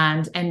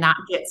 Yeah. And not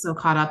get so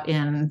caught up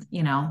in,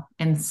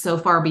 and so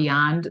far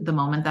beyond the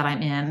moment that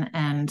I'm in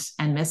and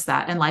miss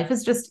that. And life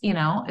is just,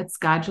 it's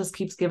God just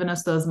keeps giving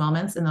us those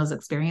moments and those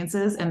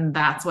experiences. And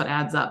that's what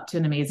adds up to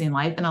an amazing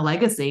life and a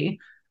legacy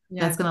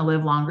Yeah. that's going to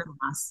live longer than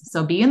us.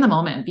 So be in the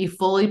moment, be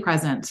fully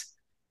present,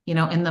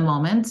 in the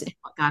moment, and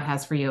what God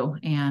has for you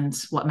and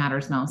what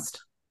matters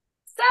most.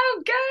 So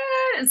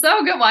good.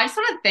 So good. Well, I just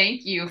want to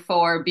thank you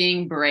for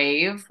being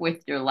brave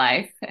with your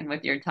life and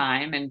with your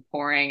time and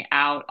pouring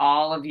out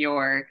all of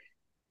your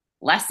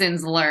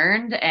lessons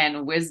learned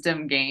and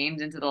wisdom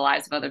gained into the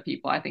lives of other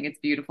people. I think it's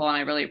beautiful. And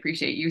I really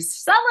appreciate you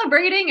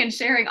celebrating and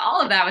sharing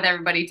all of that with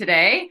everybody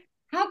today.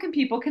 How can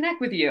people connect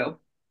with you?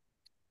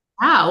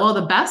 Yeah, well,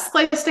 the best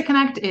place to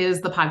connect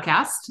is the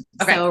podcast.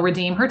 Okay. So,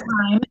 Redeem Her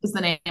Time is the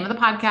name of the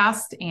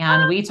podcast.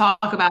 And we talk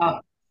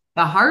about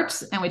the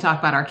heart and we talk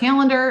about our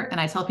calendar. And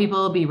I tell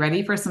people be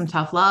ready for some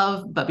tough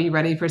love, but be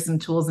ready for some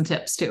tools and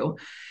tips too.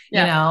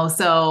 Yeah.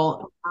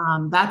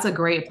 That's a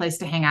great place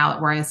to hang out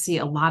where I see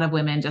a lot of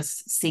women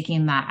just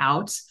seeking that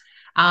out.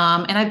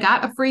 And I've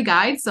got a free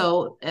guide.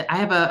 So I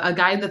have a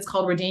guide that's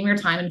called Redeem Your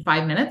Time in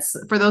 5 minutes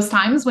for those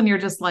times when you're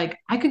just like,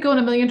 I could go in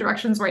a million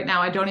directions right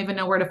now. I don't even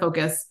know where to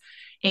focus.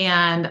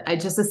 And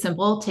it just as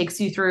simple takes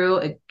you through,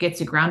 it gets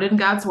you grounded in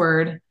God's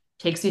word,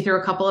 takes you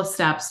through a couple of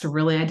steps to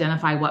really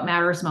identify what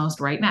matters most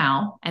right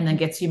now, and then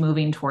gets you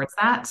moving towards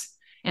that.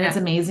 And Yeah. it's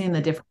amazing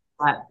the difference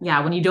that,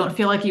 yeah, when you don't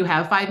feel like you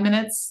have 5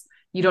 minutes,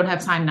 you don't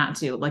have time not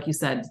to, like you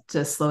said,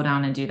 to slow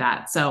down and do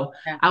that. So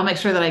Yeah. I'll make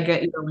sure that I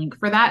get you the link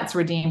for that. It's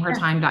Yeah.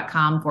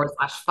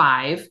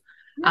 redeemhertime.com/5.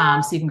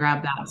 Yeah. So you can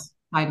grab that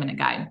 5-minute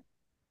guide.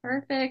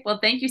 Perfect. Well,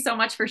 thank you so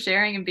much for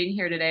sharing and being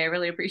here today. I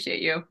really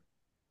appreciate you.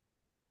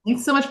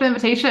 Thanks so much for the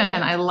invitation.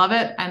 I love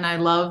it. And I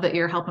love that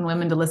you're helping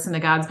women to listen to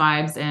God's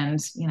vibes. And,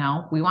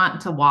 we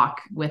want to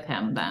walk with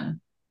him then.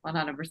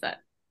 100%.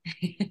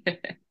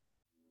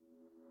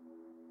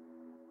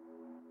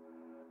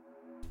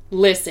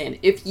 Listen,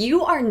 if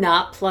you are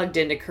not plugged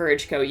into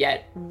Courage Co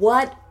yet,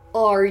 what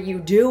are you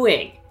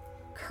doing?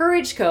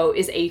 Courage Co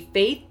is a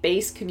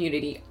faith-based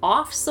community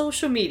off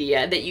social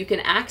media that you can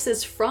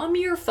access from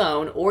your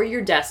phone or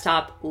your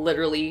desktop,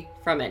 literally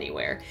from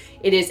anywhere.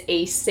 It is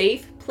a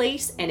safe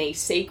place and a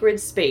sacred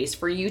space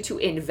for you to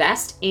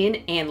invest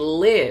in and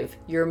live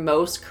your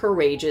most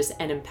courageous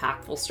and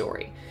impactful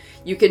story.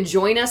 You can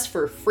join us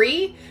for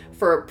free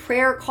for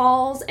prayer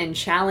calls and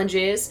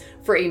challenges,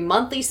 for a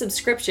monthly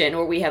subscription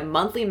where we have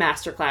monthly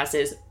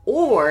masterclasses,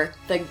 or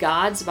the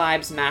God's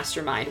Vibes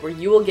Mastermind, where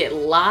you will get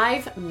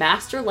live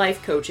master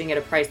life coaching at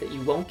a price that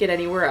you won't get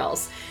anywhere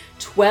else.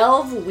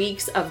 12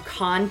 weeks of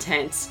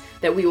content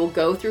that we will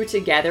go through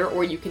together,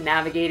 or you can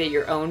navigate at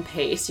your own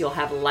pace. You'll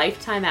have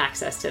lifetime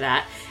access to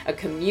that. A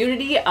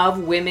community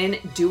of women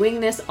doing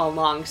this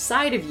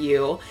alongside of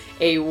you,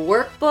 a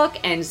workbook,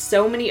 and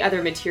so many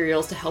other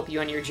materials to help you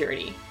on your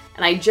journey.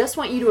 And I just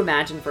want you to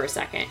imagine for a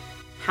second,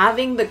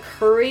 having the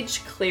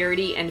courage,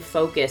 clarity, and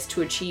focus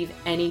to achieve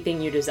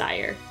anything you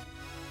desire.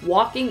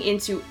 Walking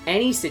into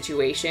any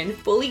situation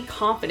fully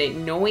confident,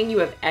 knowing you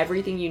have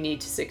everything you need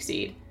to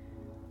succeed.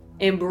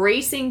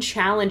 Embracing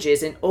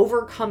challenges and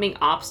overcoming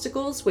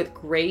obstacles with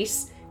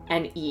grace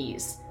and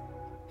ease.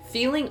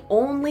 Feeling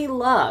only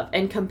love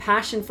and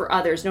compassion for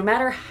others, no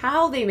matter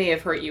how they may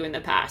have hurt you in the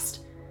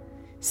past.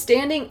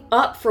 Standing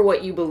up for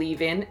what you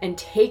believe in and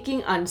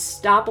taking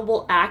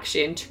unstoppable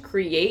action to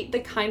create the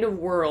kind of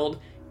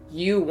world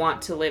you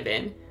want to live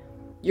in.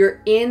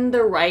 You're in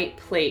the right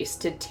place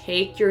to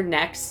take your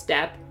next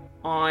step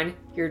on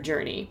your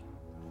journey.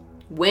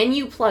 When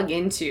you plug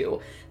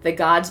into the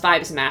God's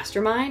Vibes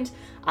Mastermind,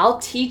 I'll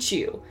teach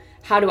you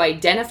how to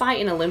identify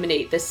and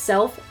eliminate the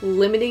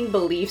self-limiting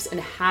beliefs and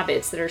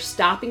habits that are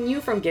stopping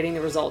you from getting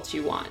the results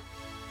you want.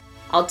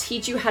 I'll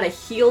teach you how to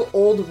heal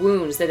old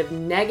wounds that have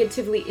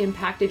negatively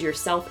impacted your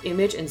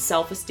self-image and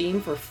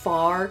self-esteem for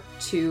far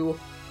too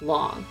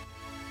long.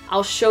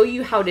 I'll show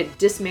you how to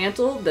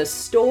dismantle the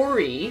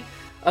story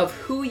of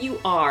who you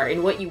are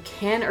and what you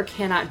can or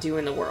cannot do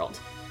in the world.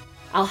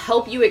 I'll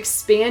help you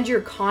expand your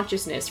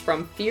consciousness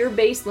from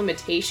fear-based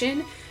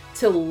limitation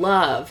to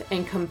love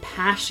and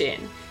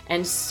compassion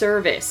and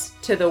service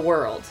to the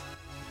world.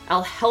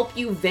 I'll help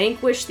you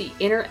vanquish the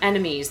inner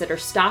enemies that are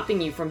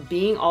stopping you from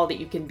being all that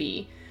you can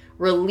be.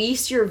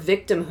 Release your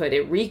victimhood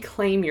and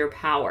reclaim your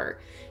power.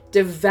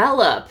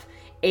 Develop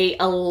a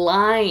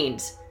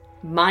aligned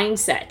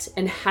mindset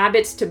and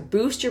habits to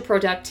boost your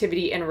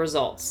productivity and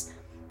results.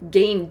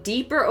 Gain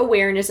deeper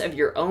awareness of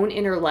your own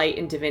inner light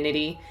and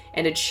divinity,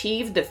 and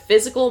achieve the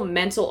physical,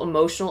 mental,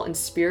 emotional, and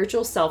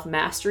spiritual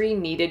self-mastery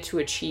needed to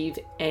achieve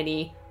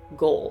any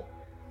goal.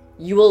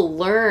 You will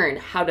learn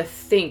how to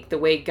think the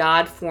way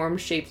God formed,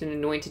 shaped, and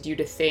anointed you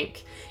to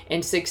think,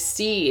 and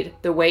succeed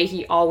the way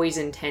He always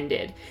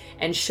intended,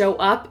 and show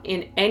up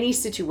in any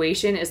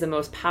situation as the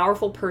most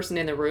powerful person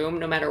in the room,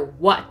 no matter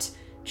what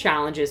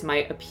challenges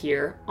might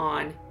appear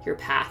on your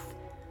path.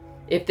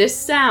 If this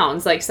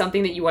sounds like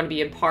something that you want to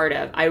be a part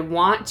of, I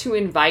want to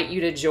invite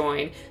you to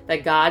join the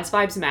God's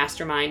Vibes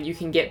Mastermind. You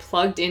can get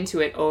plugged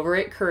into it over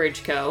at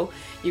Courage Co.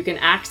 You can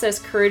access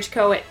Courage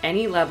Co at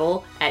any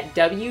level at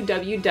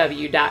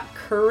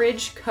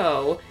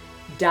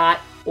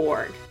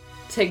www.courageco.org.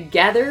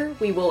 Together,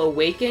 we will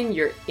awaken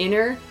your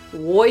inner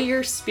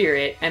warrior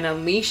spirit and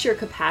unleash your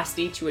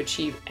capacity to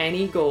achieve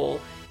any goal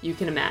you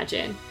can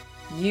imagine.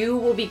 You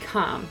will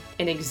become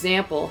an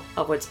example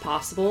of what's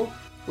possible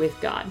with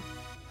God.